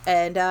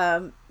 And,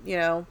 you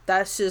know,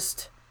 that's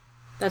just...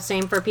 That's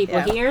same for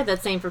people here.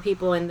 That's same for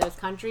people in those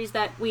countries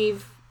that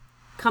we've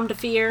come to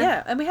fear.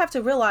 Yeah, and we have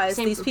to realize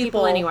same these for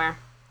people anywhere.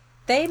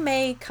 They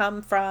may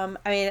come from,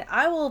 I mean,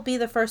 I will be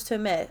the first to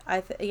admit,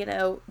 you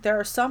know, there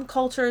are some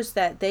cultures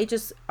that they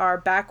just are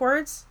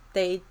backwards.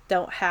 They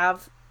don't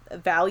have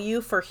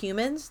value for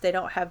humans. They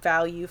don't have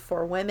value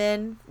for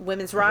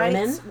women's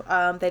rights.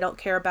 They don't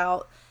care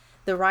about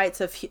the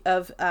rights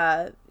of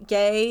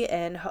gay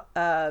and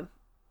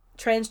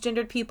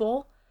transgendered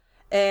people,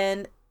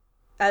 and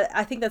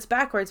I think that's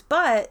backwards,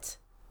 but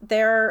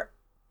they're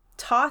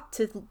taught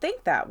to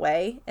think that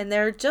way, and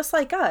they're just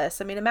like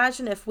us. I mean,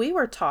 imagine if we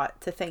were taught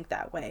to think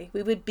that way.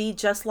 We would be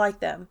just like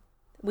them.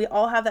 We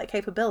all have that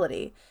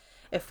capability.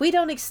 If we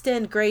don't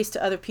extend grace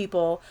to other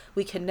people,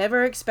 we can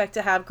never expect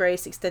to have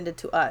grace extended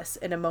to us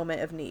in a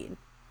moment of need.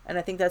 And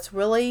I think that's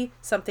really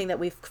something that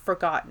we've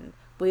forgotten.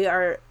 We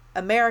are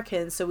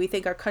Americans, so we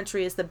think our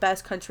country is the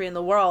best country in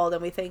the world,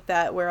 and we think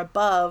that we're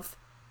above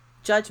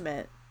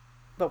judgment,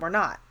 but we're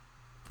not.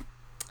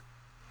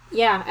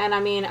 Yeah, and I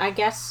mean, I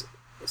guess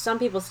some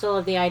people still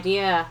have the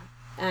idea,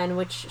 and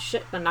which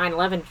should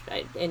 9/11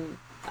 and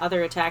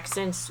other attacks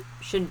since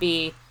should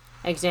be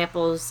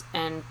examples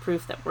and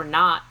proof that we're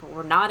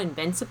not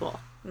invincible.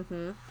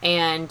 Mm-hmm.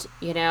 And,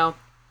 you know,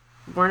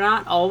 we're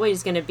not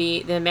always going to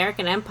be the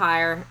American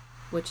empire,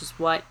 which is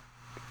what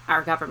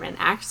our government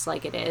acts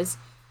like it is,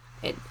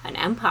 an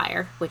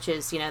empire, which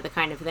is, you know, the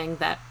kind of thing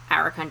that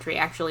our country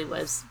actually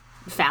was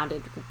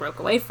founded, broke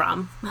away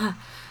from.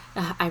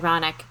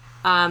 Ironic.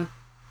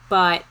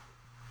 But,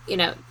 you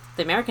know,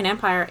 the American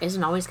empire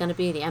isn't always going to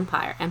be the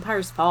empire.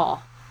 Empires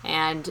fall.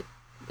 And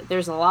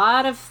there's a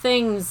lot of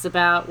things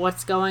about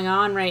what's going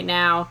on right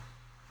now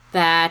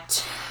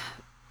that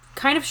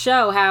kind of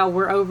show how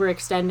we're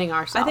overextending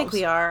ourselves. I think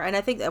we are. And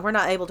I think that we're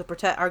not able to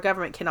protect, our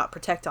government cannot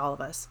protect all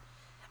of us.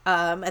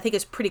 I think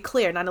it's pretty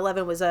clear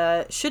 9/11 was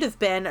should have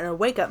been a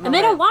wake-up moment. And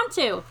they don't want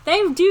to.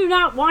 They do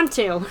not want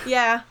to.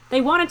 Yeah.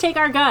 They want to take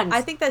our guns.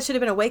 I think that should have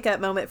been a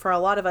wake-up moment for a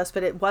lot of us,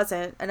 but it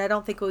wasn't. And I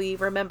don't think we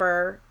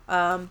remember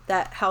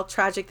that how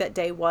tragic that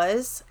day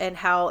was and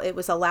how it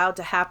was allowed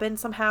to happen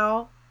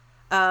somehow.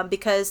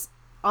 Because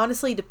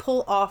honestly, to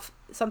pull off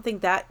something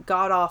that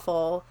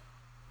god-awful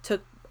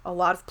took a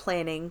lot of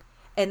planning.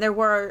 And there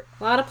were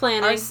a lot of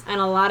planning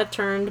and a lot of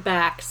turned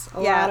backs.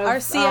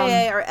 Our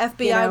CIA, our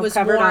FBI was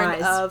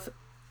warned of.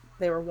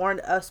 They were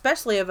warned,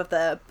 especially of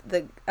the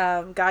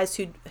guys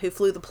who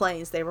flew the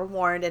planes. They were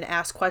warned and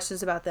asked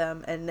questions about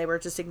them, and they were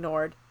just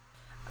ignored.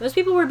 Those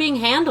people were being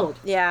handled.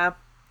 Yeah,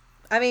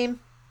 I mean,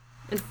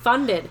 and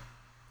funded.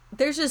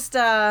 There's just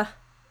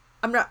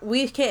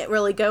we can't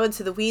really go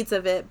into the weeds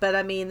of it, but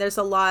I mean, there's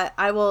a lot.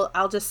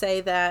 I'll just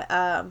say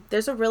that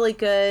there's a really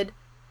good.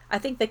 I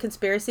think the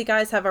conspiracy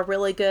guys have a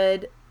really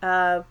good,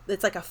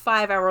 it's like a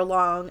 5-hour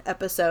long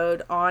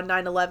episode on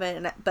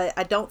 9/11, but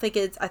I don't think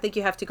I think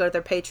you have to go to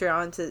their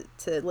Patreon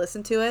to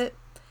listen to it,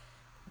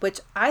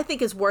 which I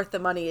think is worth the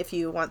money if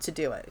you want to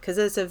do it, because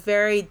it's a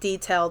very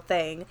detailed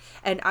thing.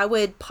 And I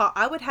would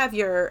have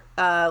your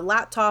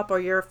laptop or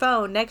your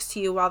phone next to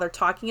you while they're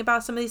talking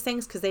about some of these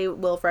things, because they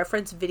will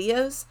reference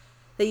videos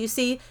that you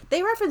see.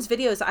 They reference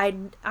videos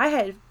I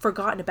had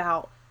forgotten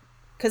about,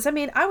 because I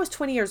mean, I was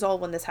 20 years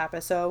old when this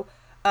happened, so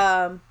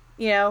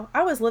you know,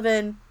 I was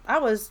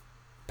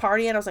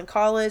partying, I was in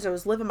college, I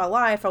was living my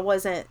life. I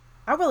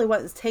really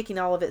wasn't taking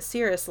all of it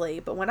seriously.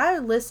 But when I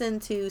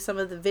listened to some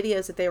of the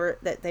videos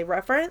that they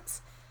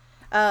reference,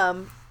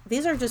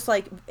 these are just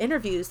like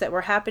interviews that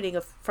were happening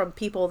from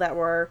people that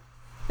were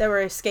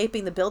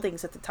escaping the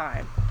buildings at the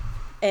time.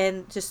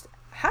 And just,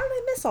 how did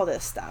I miss all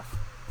this stuff?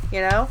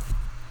 You know?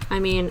 I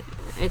mean,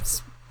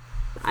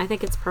 I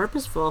think it's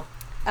purposeful.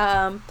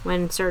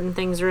 When certain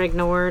things are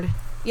ignored.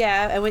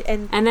 Yeah,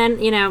 and then,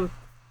 you know,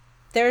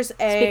 there's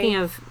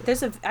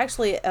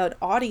actually an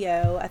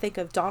audio, I think,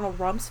 of Donald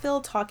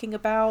Rumsfeld talking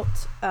about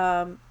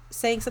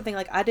saying something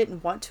like, "I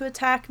didn't want to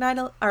attack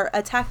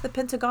the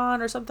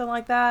Pentagon" or something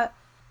like that.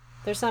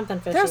 There's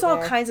something fishy. There's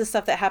all kinds of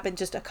stuff that happened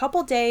just a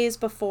couple days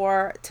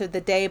before to the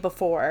day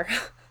before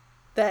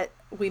that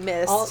we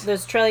missed. All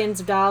those trillions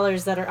of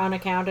dollars that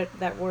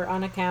were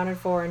unaccounted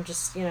for, and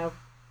just, you know,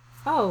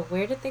 oh,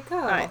 where did they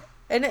go? Right.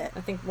 And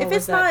I think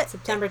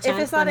September 10th. If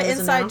it's not an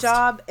inside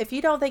job, if you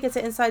don't think it's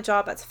an inside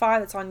job, that's fine.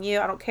 That's on you.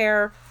 I don't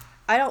care.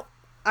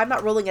 I'm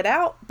not ruling it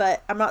out,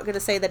 but I'm not going to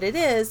say that it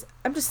is.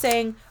 I'm just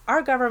saying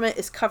our government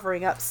is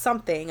covering up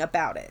something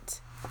about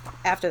it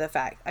after the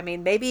fact. I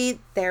mean, maybe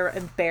they're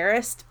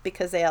embarrassed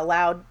because they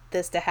allowed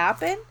this to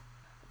happen,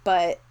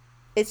 but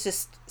it's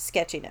just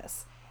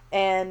sketchiness.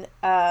 And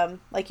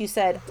like you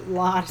said, a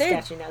lot of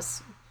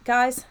sketchiness.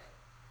 Guys,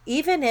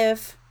 even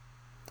if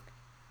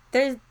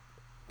there's...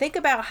 Think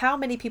about how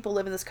many people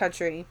live in this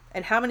country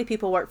and how many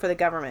people work for the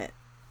government.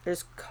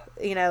 There's,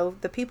 you know,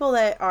 the people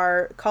that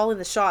are calling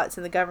the shots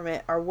in the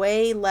government are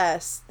way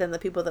less than the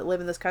people that live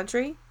in this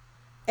country.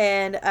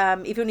 And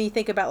even when you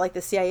think about like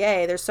the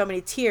CIA, there's so many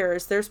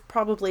tiers. There's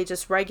probably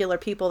just regular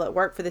people that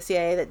work for the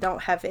CIA that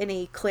don't have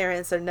any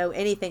clearance or know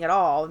anything at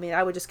all. I mean,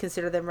 I would just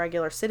consider them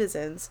regular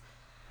citizens.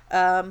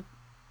 There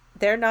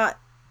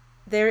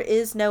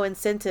is no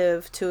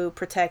incentive to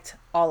protect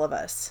all of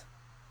us.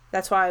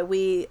 That's why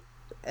we,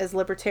 as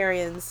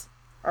libertarians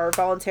or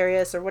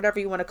voluntarists or whatever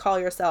you want to call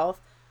yourself,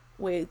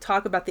 we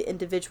talk about the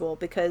individual,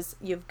 because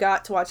you've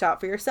got to watch out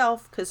for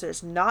yourself, because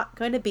there's not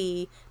going to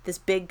be this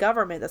big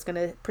government that's going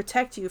to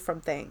protect you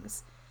from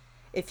things.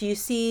 If you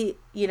see,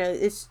 you know,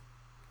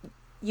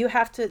 you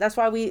have to, that's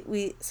why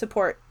we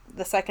support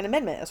the Second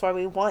Amendment. That's why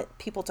we want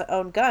people to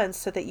own guns,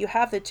 so that you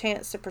have the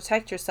chance to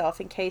protect yourself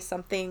in case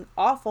something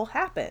awful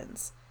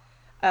happens.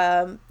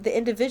 The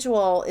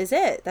individual is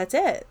it. That's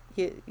it.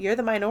 You're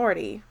the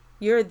minority.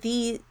 You're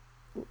the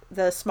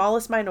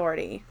smallest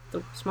minority.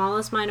 The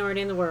smallest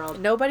minority in the world.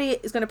 Nobody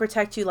is going to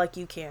protect you like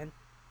you can.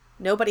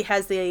 Nobody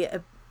has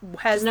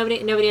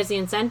nobody has the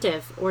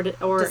incentive or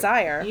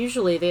desire.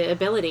 Usually the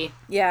ability.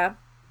 Yeah.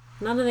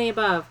 None of the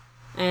above.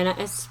 And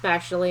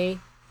especially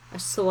a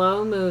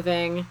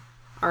slow-moving,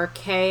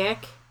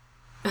 archaic,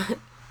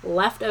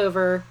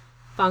 leftover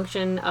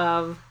function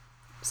of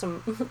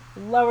some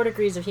lower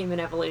degrees of human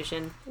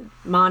evolution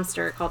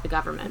monster called the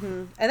government.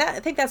 Mm-hmm. And I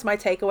think that's my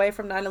takeaway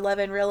from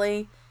 9/11,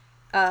 really,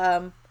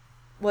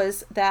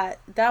 was that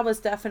was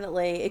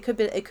definitely, it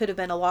could have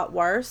been a lot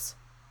worse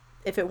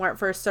if it weren't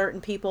for certain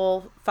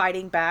people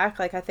fighting back.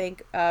 Like, I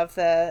think of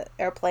the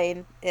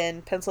airplane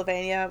in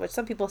Pennsylvania, which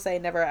some people say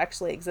never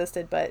actually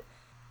existed, but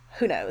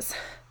who knows?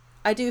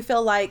 I do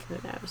feel like, Who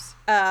knows?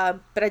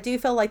 but I do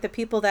feel like the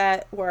people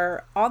that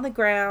were on the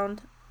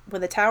ground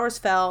when the towers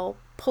fell,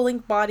 pulling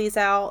bodies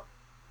out,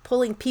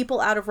 pulling people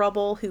out of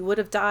rubble who would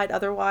have died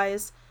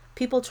otherwise,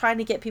 people trying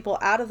to get people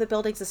out of the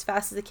buildings as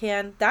fast as they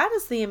can, that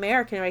is the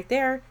American right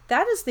there.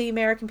 That is the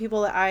American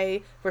people that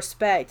I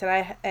respect,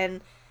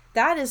 and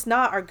that is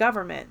not our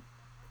government.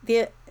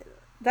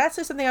 That's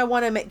just something I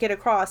want to get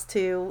across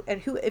to.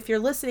 And if you're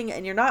listening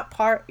and you're not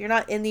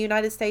in the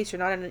United States, you're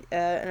not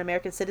an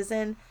American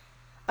citizen,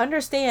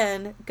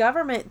 understand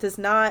government does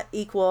not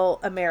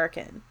equal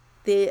American.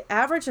 The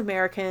average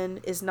American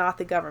is not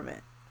the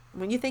government.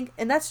 When you think,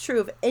 and that's true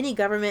of any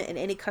government in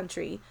any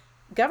country,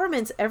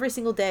 governments every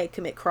single day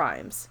commit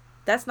crimes.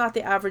 That's not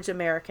the average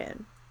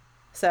American.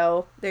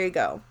 So there you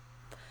go.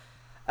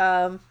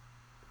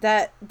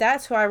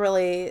 That's who I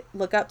really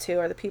look up to,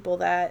 are the people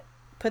that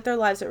put their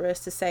lives at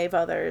risk to save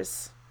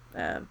others.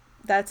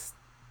 That's,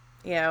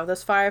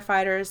 those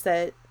firefighters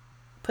that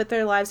put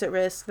their lives at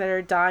risk, that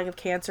are dying of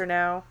cancer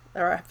now,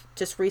 or have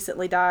just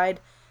recently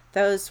died.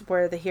 Those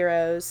were the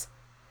heroes.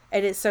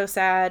 And it's so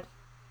sad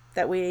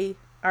that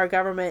our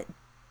government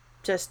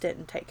just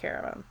didn't take care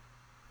of them.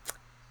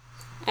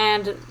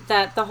 And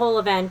that the whole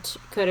event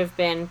could have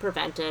been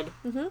prevented.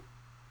 Mm-hmm.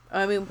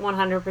 I mean,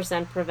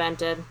 100%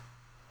 prevented.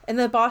 And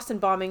the Boston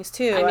bombings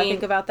too. I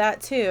think about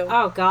that too.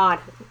 Oh God.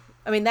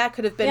 I mean, that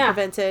could have been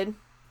prevented.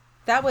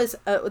 That was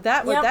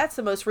that's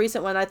the most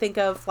recent one I think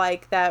of,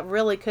 like, that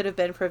really could have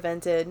been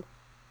prevented,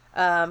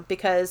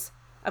 because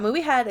I mean,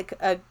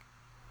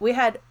 we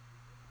had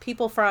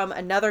people from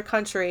another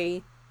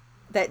country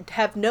that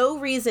have no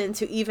reason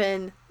to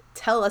even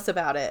tell us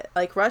about it.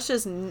 Like, they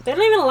don't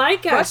even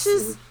like us.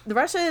 The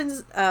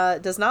Russians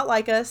does not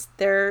like us.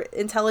 Their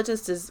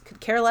intelligence could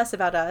care less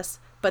about us,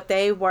 but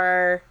they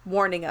were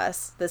warning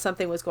us that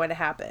something was going to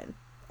happen,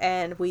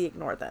 and we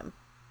ignored them.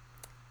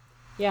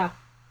 Yeah.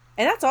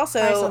 And that's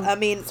also,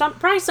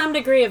 probably some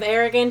degree of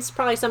arrogance,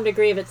 probably some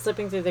degree of it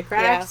slipping through the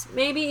cracks. Yeah.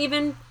 Maybe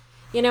even,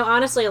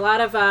 honestly, a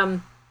lot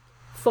of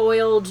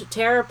foiled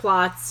terror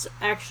plots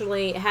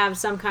actually have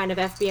some kind of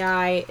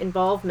FBI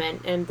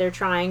involvement, and they're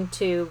trying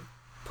to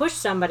push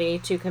somebody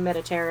to commit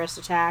a terrorist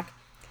attack.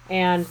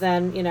 And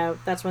then,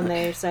 that's when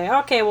they say,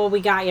 okay, well, we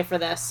got you for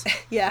this.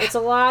 Yeah. It's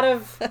a lot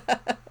of...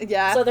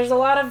 yeah. So there's a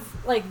lot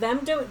of, like,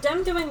 them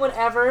doing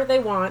whatever they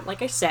want,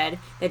 like I said,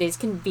 that is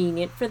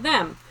convenient for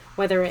them.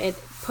 Whether it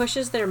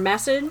pushes their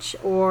message,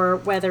 or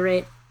whether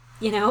it,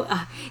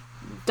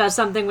 does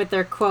something with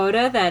their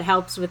quota that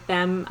helps with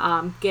them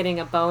getting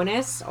a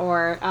bonus,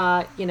 or,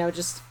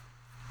 just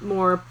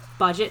more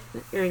budget,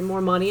 or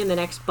more money in the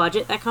next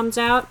budget that comes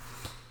out.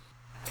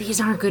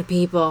 These aren't good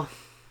people.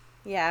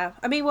 Yeah,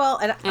 I mean, well,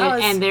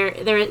 and they're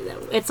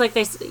it's like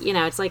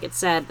it's like it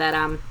said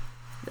that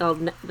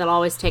they'll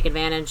always take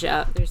advantage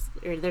of.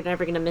 They're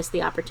never going to miss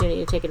the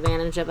opportunity to take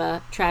advantage of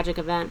a tragic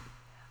event.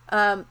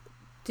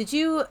 Did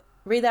you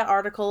read that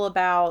article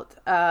about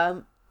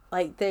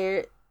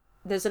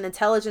there's an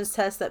intelligence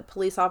test that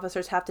police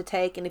officers have to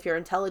take, and if your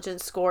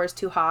intelligence score is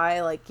too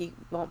high, like, you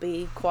won't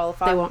be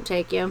qualified. They won't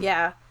take you.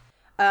 Yeah.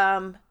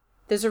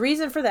 There's a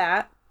reason for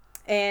that.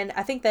 And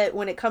I think that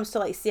when it comes to,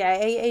 like,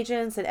 CIA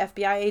agents and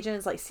FBI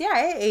agents, like,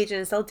 CIA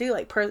agents, they'll do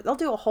they'll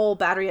do a whole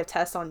battery of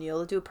tests on you.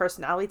 They'll do a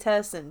personality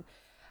test, and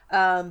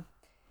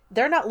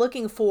they're not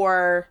looking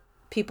for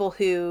people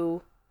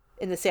who,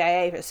 in the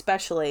CIA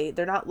especially,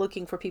 they're not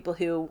looking for people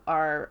who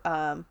are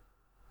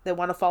that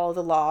want to follow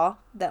the law,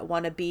 that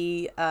want to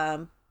be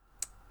the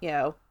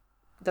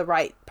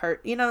right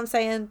you know what I'm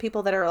saying?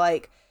 People that are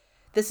like,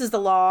 this is the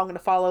law, I'm going to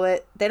follow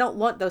it. They don't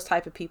want those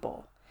type of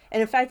people.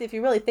 And in fact, if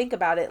you really think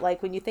about it,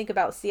 like, when you think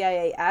about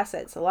CIA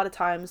assets, a lot of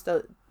times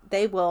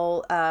they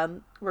will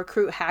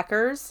recruit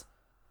hackers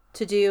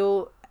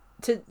to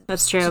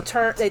That's true.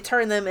 They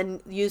turn them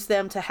and use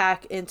them to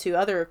hack into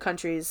other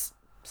countries'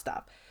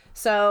 stuff.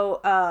 So,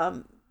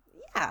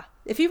 yeah,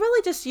 if you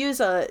really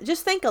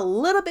just think a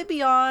little bit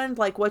beyond,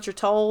 like, what you're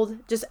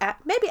told, just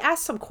maybe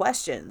ask some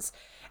questions,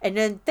 and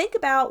then think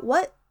about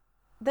what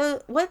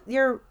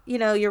you're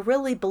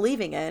really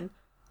believing in.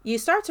 You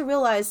start to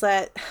realize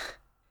that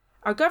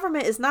our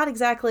government is not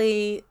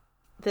exactly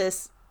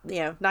this,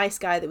 nice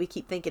guy that we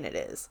keep thinking it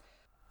is.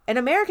 And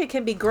America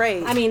can be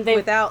great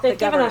without the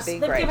government being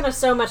great. They've given us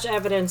so much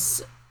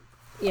evidence.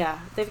 Yeah,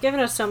 they've given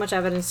us so much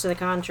evidence to the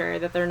contrary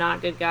that they're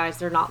not good guys.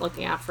 They're not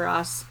looking out for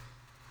us.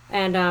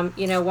 And,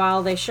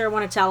 while they sure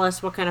want to tell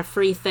us what kind of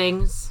free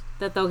things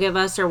that they'll give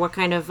us or what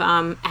kind of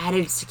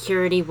added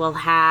security we'll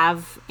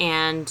have,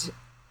 and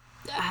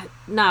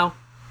no,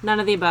 none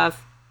of the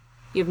above.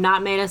 You've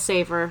not made us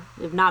safer.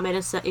 You've not made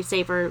us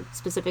safer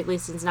specifically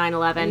since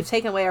 9/11. You've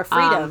taken away our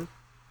freedom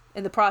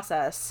in the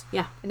process.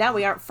 Yeah. And now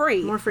we aren't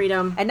free. More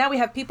freedom. And now we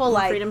have people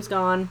like freedom's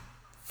gone.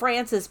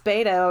 Francis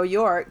Beto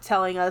York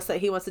telling us that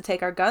he wants to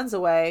take our guns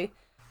away.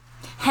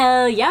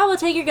 Hell yeah, we'll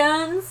take your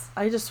guns.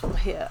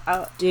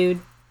 Dude,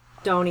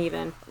 don't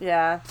even.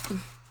 Yeah.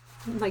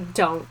 Like,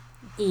 don't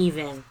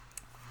even,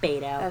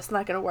 Beto. That's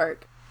not going to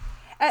work.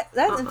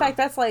 In fact,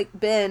 that's like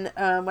been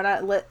when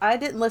I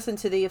didn't listen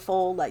to the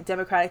full like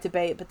Democratic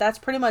debate, but that's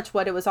pretty much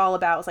what it was all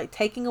about. It was like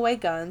taking away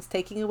guns,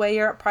 taking away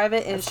your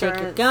private insurance. Let's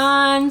take your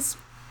guns.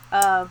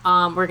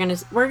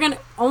 We're gonna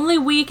only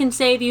we can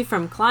save you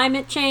from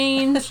climate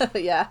change.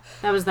 Yeah,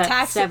 that was that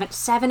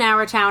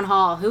 7-hour town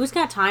hall. Who's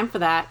got time for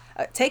that?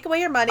 Take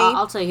away your money.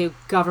 I'll tell you who.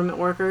 Government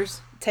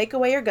workers. Take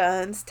away your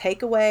guns.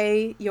 Take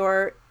away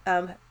your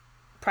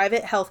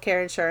private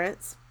healthcare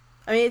insurance.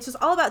 I mean, it's just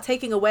all about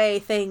taking away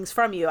things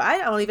from you. I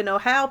don't even know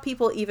how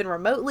people even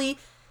remotely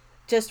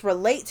just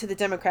relate to the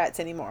Democrats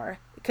anymore,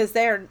 because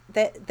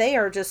they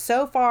are just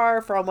so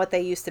far from what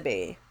they used to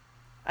be.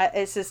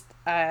 It's just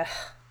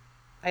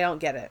I don't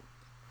get it.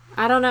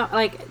 I don't know,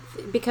 like,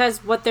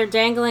 because what they're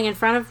dangling in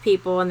front of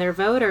people and their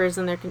voters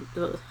and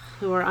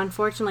who are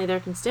unfortunately their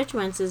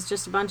constituents is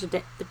just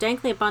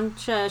dangling a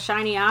bunch of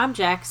shiny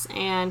objects,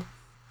 and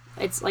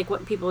it's like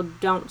what people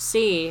don't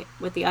see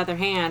with the other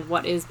hand,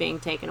 what is being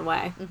taken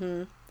away.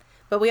 Mm-hmm.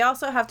 But we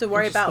also have to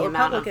worry about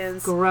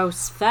Republicans.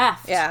 Gross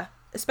theft. Yeah.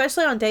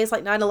 Especially on days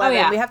like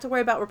 9/11, we have to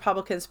worry about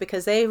Republicans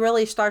because they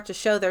really start to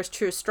show their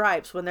true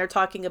stripes when they're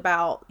talking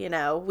about,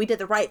 we did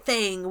the right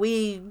thing.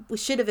 We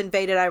should have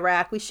invaded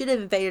Iraq. We should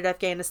have invaded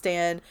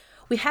Afghanistan.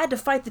 We had to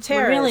fight the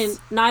terrorists. Well, really,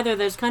 neither of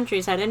those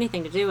countries had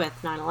anything to do with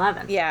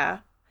 9/11. Yeah.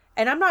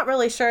 And I'm not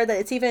really sure that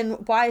it's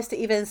even wise to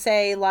even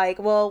say, like,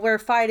 well, we're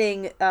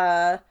fighting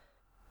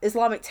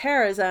Islamic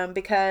terrorism,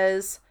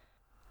 because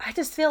I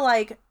just feel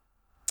like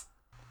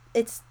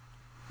it's...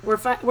 We're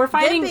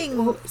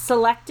fighting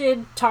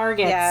selected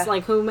targets,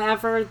 like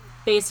whomever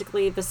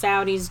basically the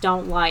Saudis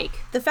don't like.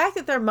 The fact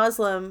that they're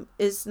Muslim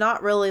is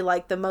not really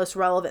like the most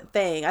relevant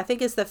thing. I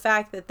think it's the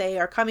fact that they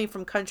are coming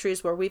from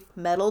countries where we've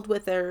meddled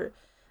with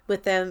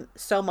them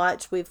so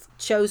much. We've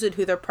chosen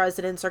who their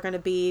presidents are going to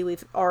be.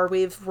 We've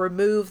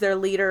removed their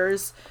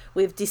leaders.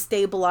 We've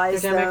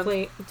destabilized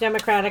them.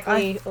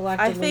 Democratically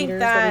elected leaders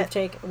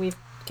that we've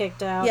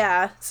kicked out.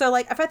 Yeah. So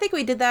like, if I think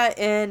we did that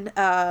in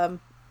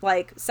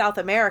like South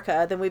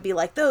America, then we'd be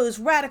like those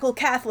radical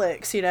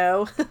Catholics,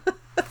 Yeah.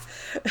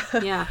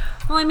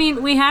 Well, I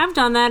mean, we have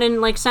done that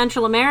in like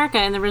Central America,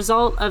 and the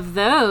result of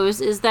those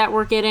is that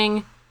we're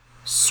getting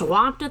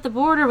swamped at the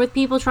border with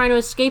people trying to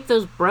escape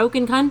those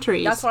broken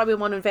countries. That's why we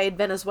want to invade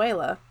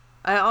Venezuela.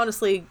 I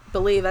honestly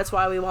believe that's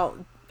why we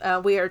won't.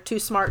 We are too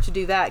smart to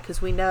do that,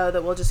 because we know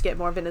that we'll just get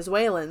more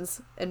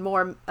Venezuelans and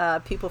more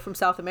people from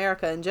South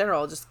America in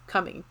general just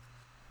coming.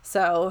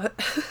 So,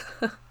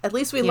 at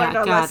least we learned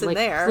our lesson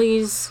there.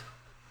 Please,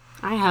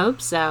 I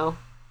hope so.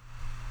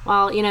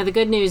 Well, the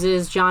good news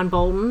is John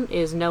Bolton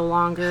is no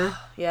longer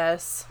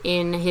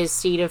in his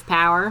seat of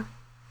power.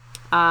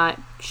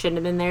 Shouldn't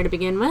have been there to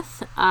begin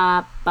with,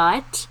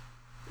 but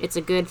it's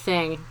a good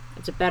thing.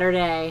 It's a better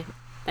day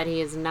that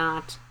he is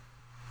not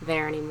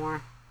there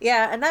anymore.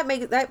 Yeah, and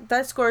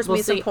that scores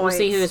me some points. We'll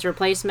see who his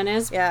replacement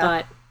is,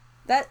 but...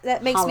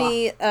 That makes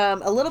me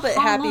a little bit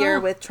happier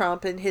with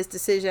Trump and his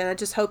decision. I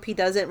just hope he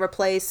doesn't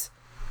replace,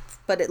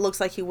 but it looks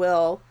like he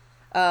will,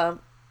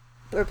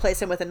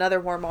 replace him with another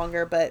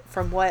warmonger. But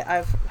from what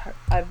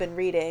I've been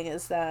reading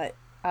is that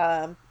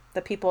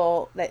the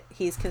people that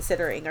he's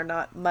considering are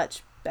not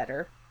much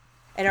better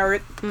and are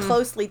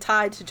closely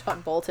tied to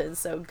John Bolton.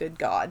 So good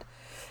God.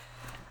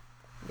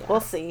 Yeah.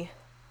 We'll see.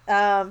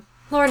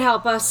 Lord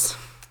help us.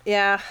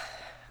 Yeah.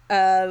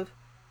 I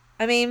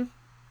mean...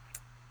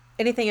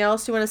 Anything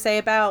else you want to say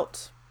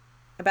about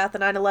the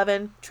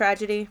 9/11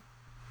 tragedy?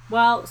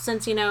 Well,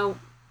 since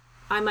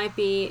I might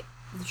be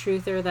the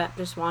truther that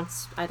just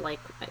wants. I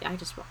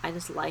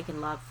just like and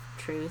love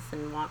truth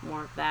and want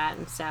more of that,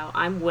 and so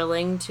I'm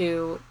willing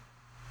to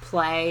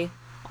play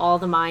all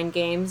the mind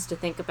games to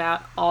think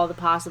about all the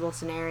possible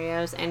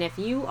scenarios. And if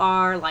you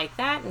are like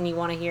that and you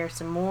want to hear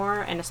some more,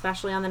 and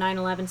especially on the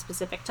 9/11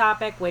 specific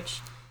topic, which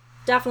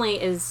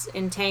definitely is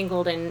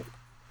entangled in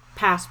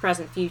past,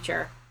 present,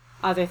 future.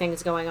 Other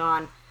things going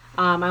on.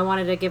 I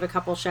wanted to give a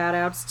couple shout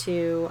outs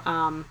to,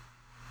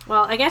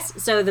 I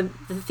guess, so the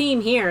theme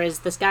here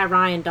is this guy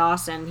Ryan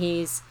Dawson.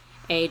 He's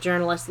a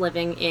journalist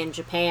living in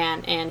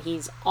Japan, and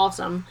he's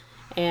awesome.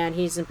 And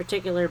he's in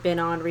particular been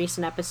on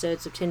recent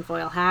episodes of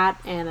Tinfoil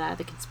Hat and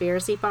The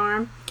Conspiracy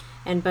Farm.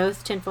 And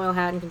both Tinfoil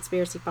Hat and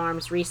Conspiracy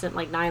Farm's recent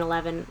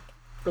 9/11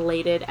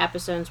 related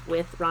episodes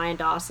with Ryan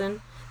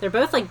Dawson. They're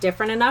both like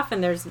different enough,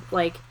 and there's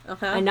like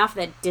enough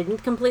that didn't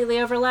completely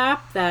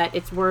overlap that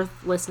it's worth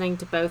listening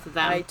to both of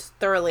them. I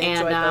thoroughly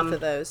enjoyed both of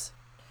those.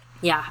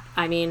 Yeah,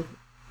 I mean,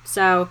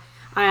 so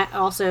I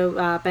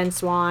also Ben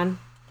Swan.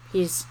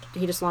 He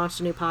just launched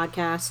a new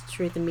podcast,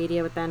 Truth in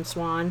Media with Ben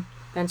Swan.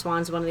 Ben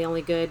Swan's one of the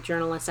only good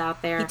journalists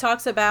out there. He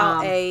talks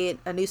about a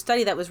new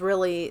study that was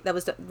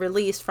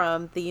released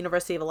from the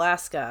University of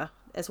Alaska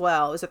as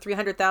well. It was a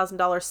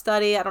 $300,000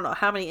 study. I don't know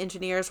how many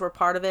engineers were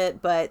part of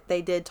it, but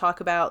they did talk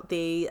about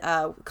the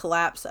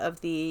collapse of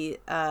the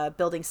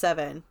Building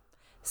 7.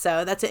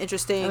 So that's an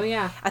interesting. Oh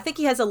yeah. I think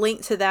he has a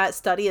link to that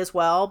study as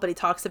well, but he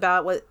talks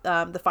about what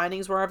the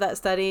findings were of that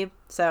study.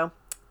 So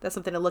that's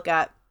something to look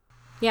at.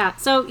 Yeah.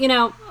 So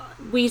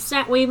we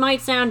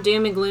might sound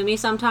doom and gloomy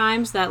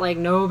sometimes that like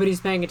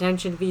nobody's paying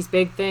attention to these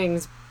big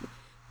things.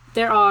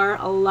 There are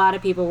a lot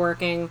of people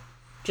working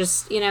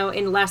just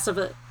in less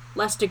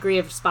degree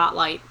of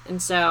spotlight,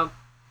 and so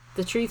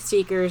the truth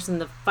seekers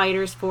and the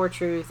fighters for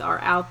truth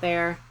are out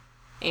there,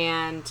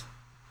 and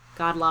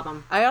God love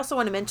them. I also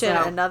want to mention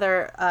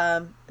another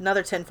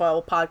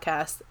tinfoil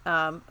podcast,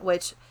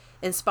 which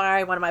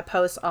inspired one of my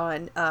posts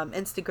on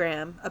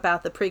Instagram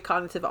about the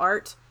precognitive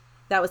art.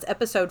 That was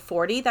episode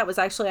 40. That was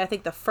actually, I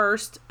think, the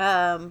first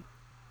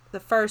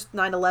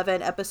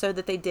 9/11 episode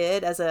that they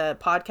did as a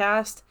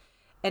podcast,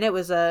 and it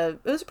was a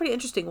pretty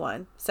interesting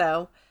one.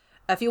 So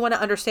if you want to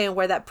understand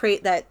where that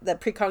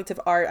precognitive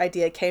art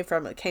idea came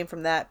from, it came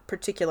from that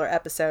particular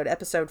episode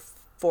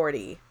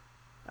 40,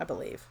 I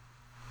believe.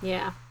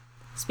 Yeah.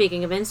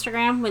 Speaking of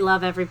Instagram, we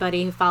love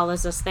everybody who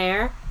follows us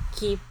there.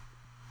 Keep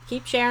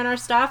sharing our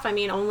stuff. I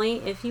mean, only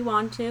if you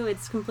want to.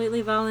 It's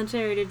completely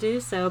voluntary to do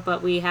so,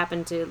 but we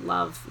happen to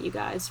love you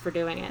guys for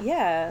doing it.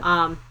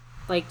 Yeah.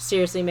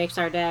 Seriously makes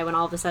our day when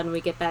all of a sudden we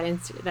get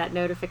that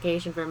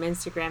notification from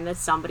Instagram that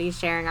somebody's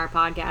sharing our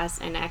podcast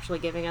and actually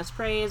giving us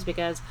praise,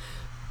 because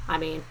I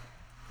mean,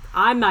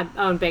 I'm my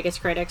own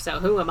biggest critic, so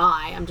who am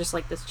I? I'm just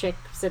like this chick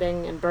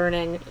sitting and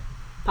burning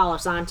Palo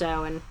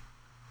Santo and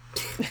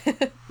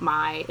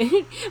my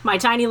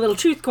tiny little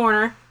truth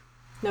corner.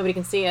 Nobody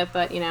can see it,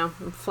 but I'm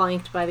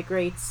flanked by the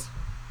greats.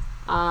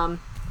 But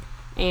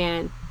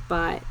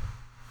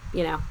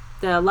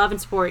the love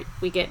and support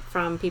we get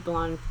from people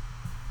on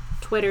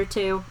Twitter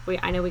too.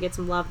 I know we get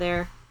some love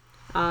there.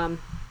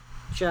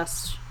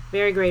 Just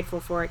very grateful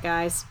for it,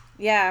 guys.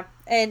 Yeah.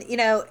 And,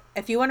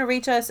 if you want to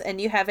reach us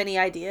and you have any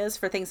ideas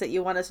for things that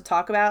you want us to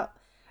talk about,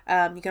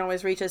 you can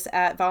always reach us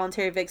at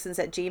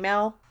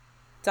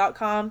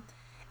voluntaryvixens@gmail.com.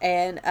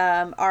 And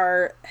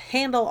our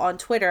handle on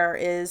Twitter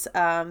is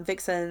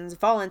Vixens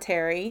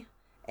Voluntary.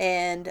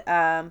 And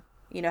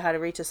you know how to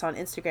reach us on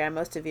Instagram,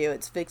 most of you.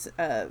 It's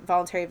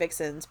Voluntary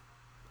Vixens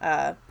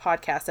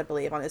podcast, I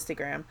believe, on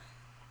Instagram.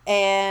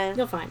 And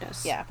you'll find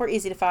us. Yeah, we're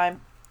easy to find.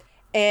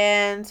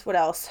 And what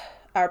else?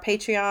 Our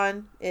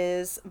Patreon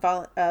is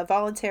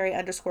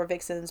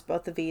voluntary_vixens.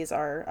 Both the V's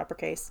are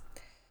uppercase.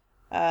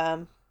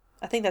 I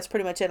think that's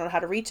pretty much it on how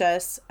to reach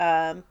us.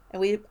 And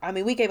we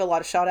gave a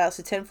lot of shout outs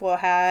to Tinfoil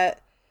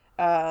Hat,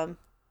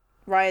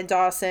 Ryan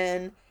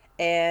Dawson,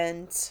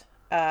 and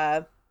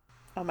Ben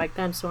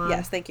Swan.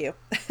 Yes, thank you.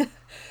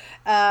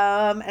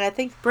 And I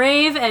think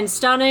brave and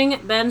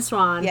stunning Ben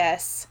Swan.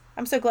 Yes,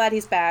 I'm so glad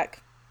he's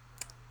back.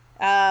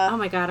 Oh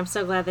my God, I'm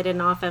so glad they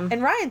didn't off him.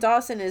 And Ryan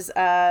Dawson is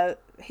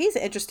he's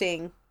an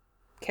interesting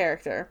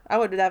character. I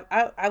would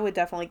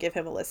definitely give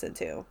him a listen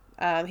to.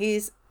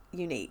 He's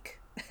unique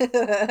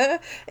in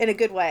a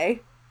good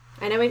way.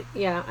 I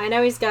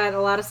know he's got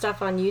a lot of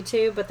stuff on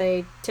YouTube, but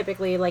they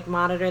typically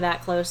monitor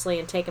that closely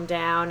and take him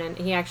down. And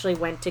he actually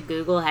went to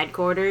Google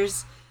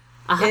headquarters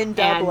in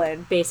Dublin,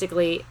 and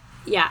basically,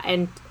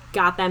 and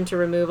got them to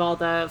remove all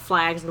the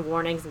flags and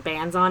warnings and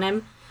bans on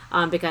him,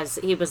 because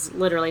he was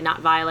literally not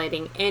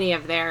violating any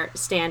of their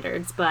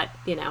standards. But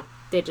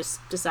they just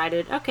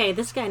decided, okay,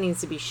 this guy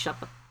needs to be shut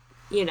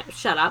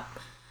up.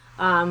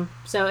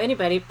 So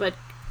anybody, but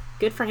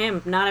good for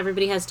him. Not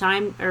everybody has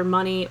time or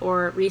money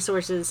or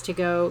resources to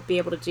go be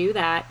able to do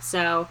that.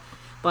 So,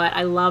 but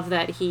I love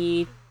that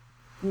he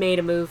made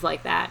a move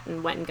like that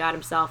and went and got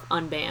himself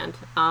unbanned.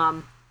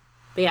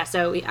 But yeah,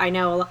 so I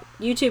know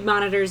YouTube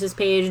monitors his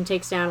page and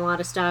takes down a lot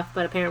of stuff,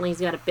 but apparently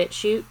he's got a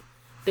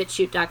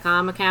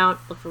BitChute.com account.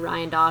 Look for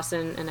Ryan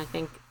Dawson, and I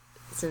think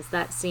since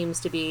that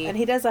seems to be... And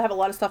he does have a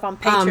lot of stuff on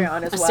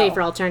Patreon as well. A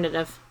safer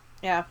alternative.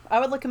 Yeah,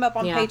 I would look him up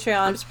on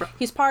Patreon.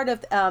 He's part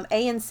of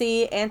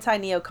ANC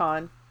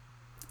Anti-Neocon.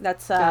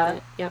 That's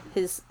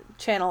his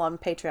channel on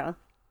Patreon.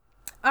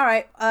 All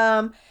right.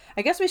 I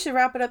guess we should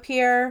wrap it up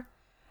here.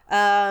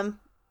 I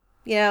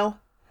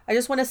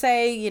just want to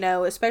say,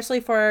 especially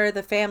for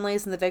the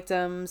families and the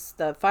victims,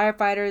 the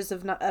firefighters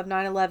of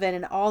 9/11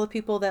 and all the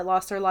people that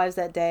lost their lives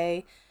that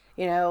day,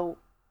 I'm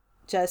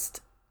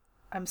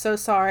so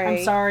sorry.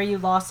 I'm sorry you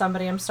lost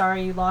somebody. I'm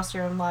sorry you lost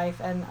your own life.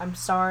 And I'm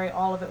sorry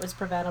all of it was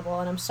preventable.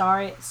 And I'm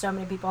sorry so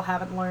many people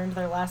haven't learned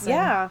their lesson.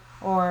 Yeah.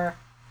 Or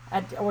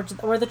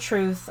the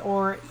truth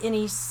or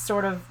any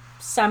sort of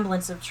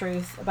semblance of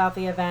truth about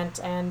the event,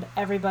 and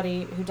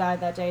everybody who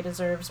died that day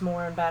deserves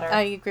more and better.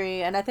 I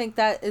agree, and I think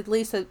that at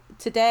least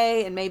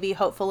today, and maybe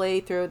hopefully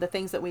through the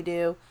things that we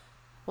do,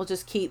 we'll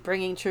just keep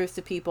bringing truth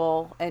to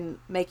people and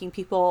making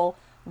people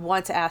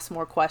want to ask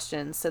more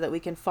questions so that we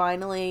can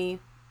finally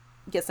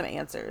get some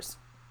answers.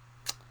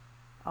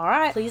 All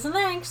right. Please and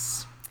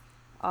thanks.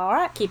 All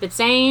right. Keep it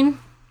sane.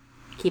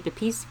 Keep it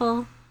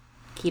peaceful.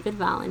 Keep it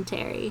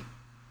voluntary.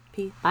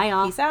 Bye,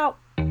 y'all. Peace out.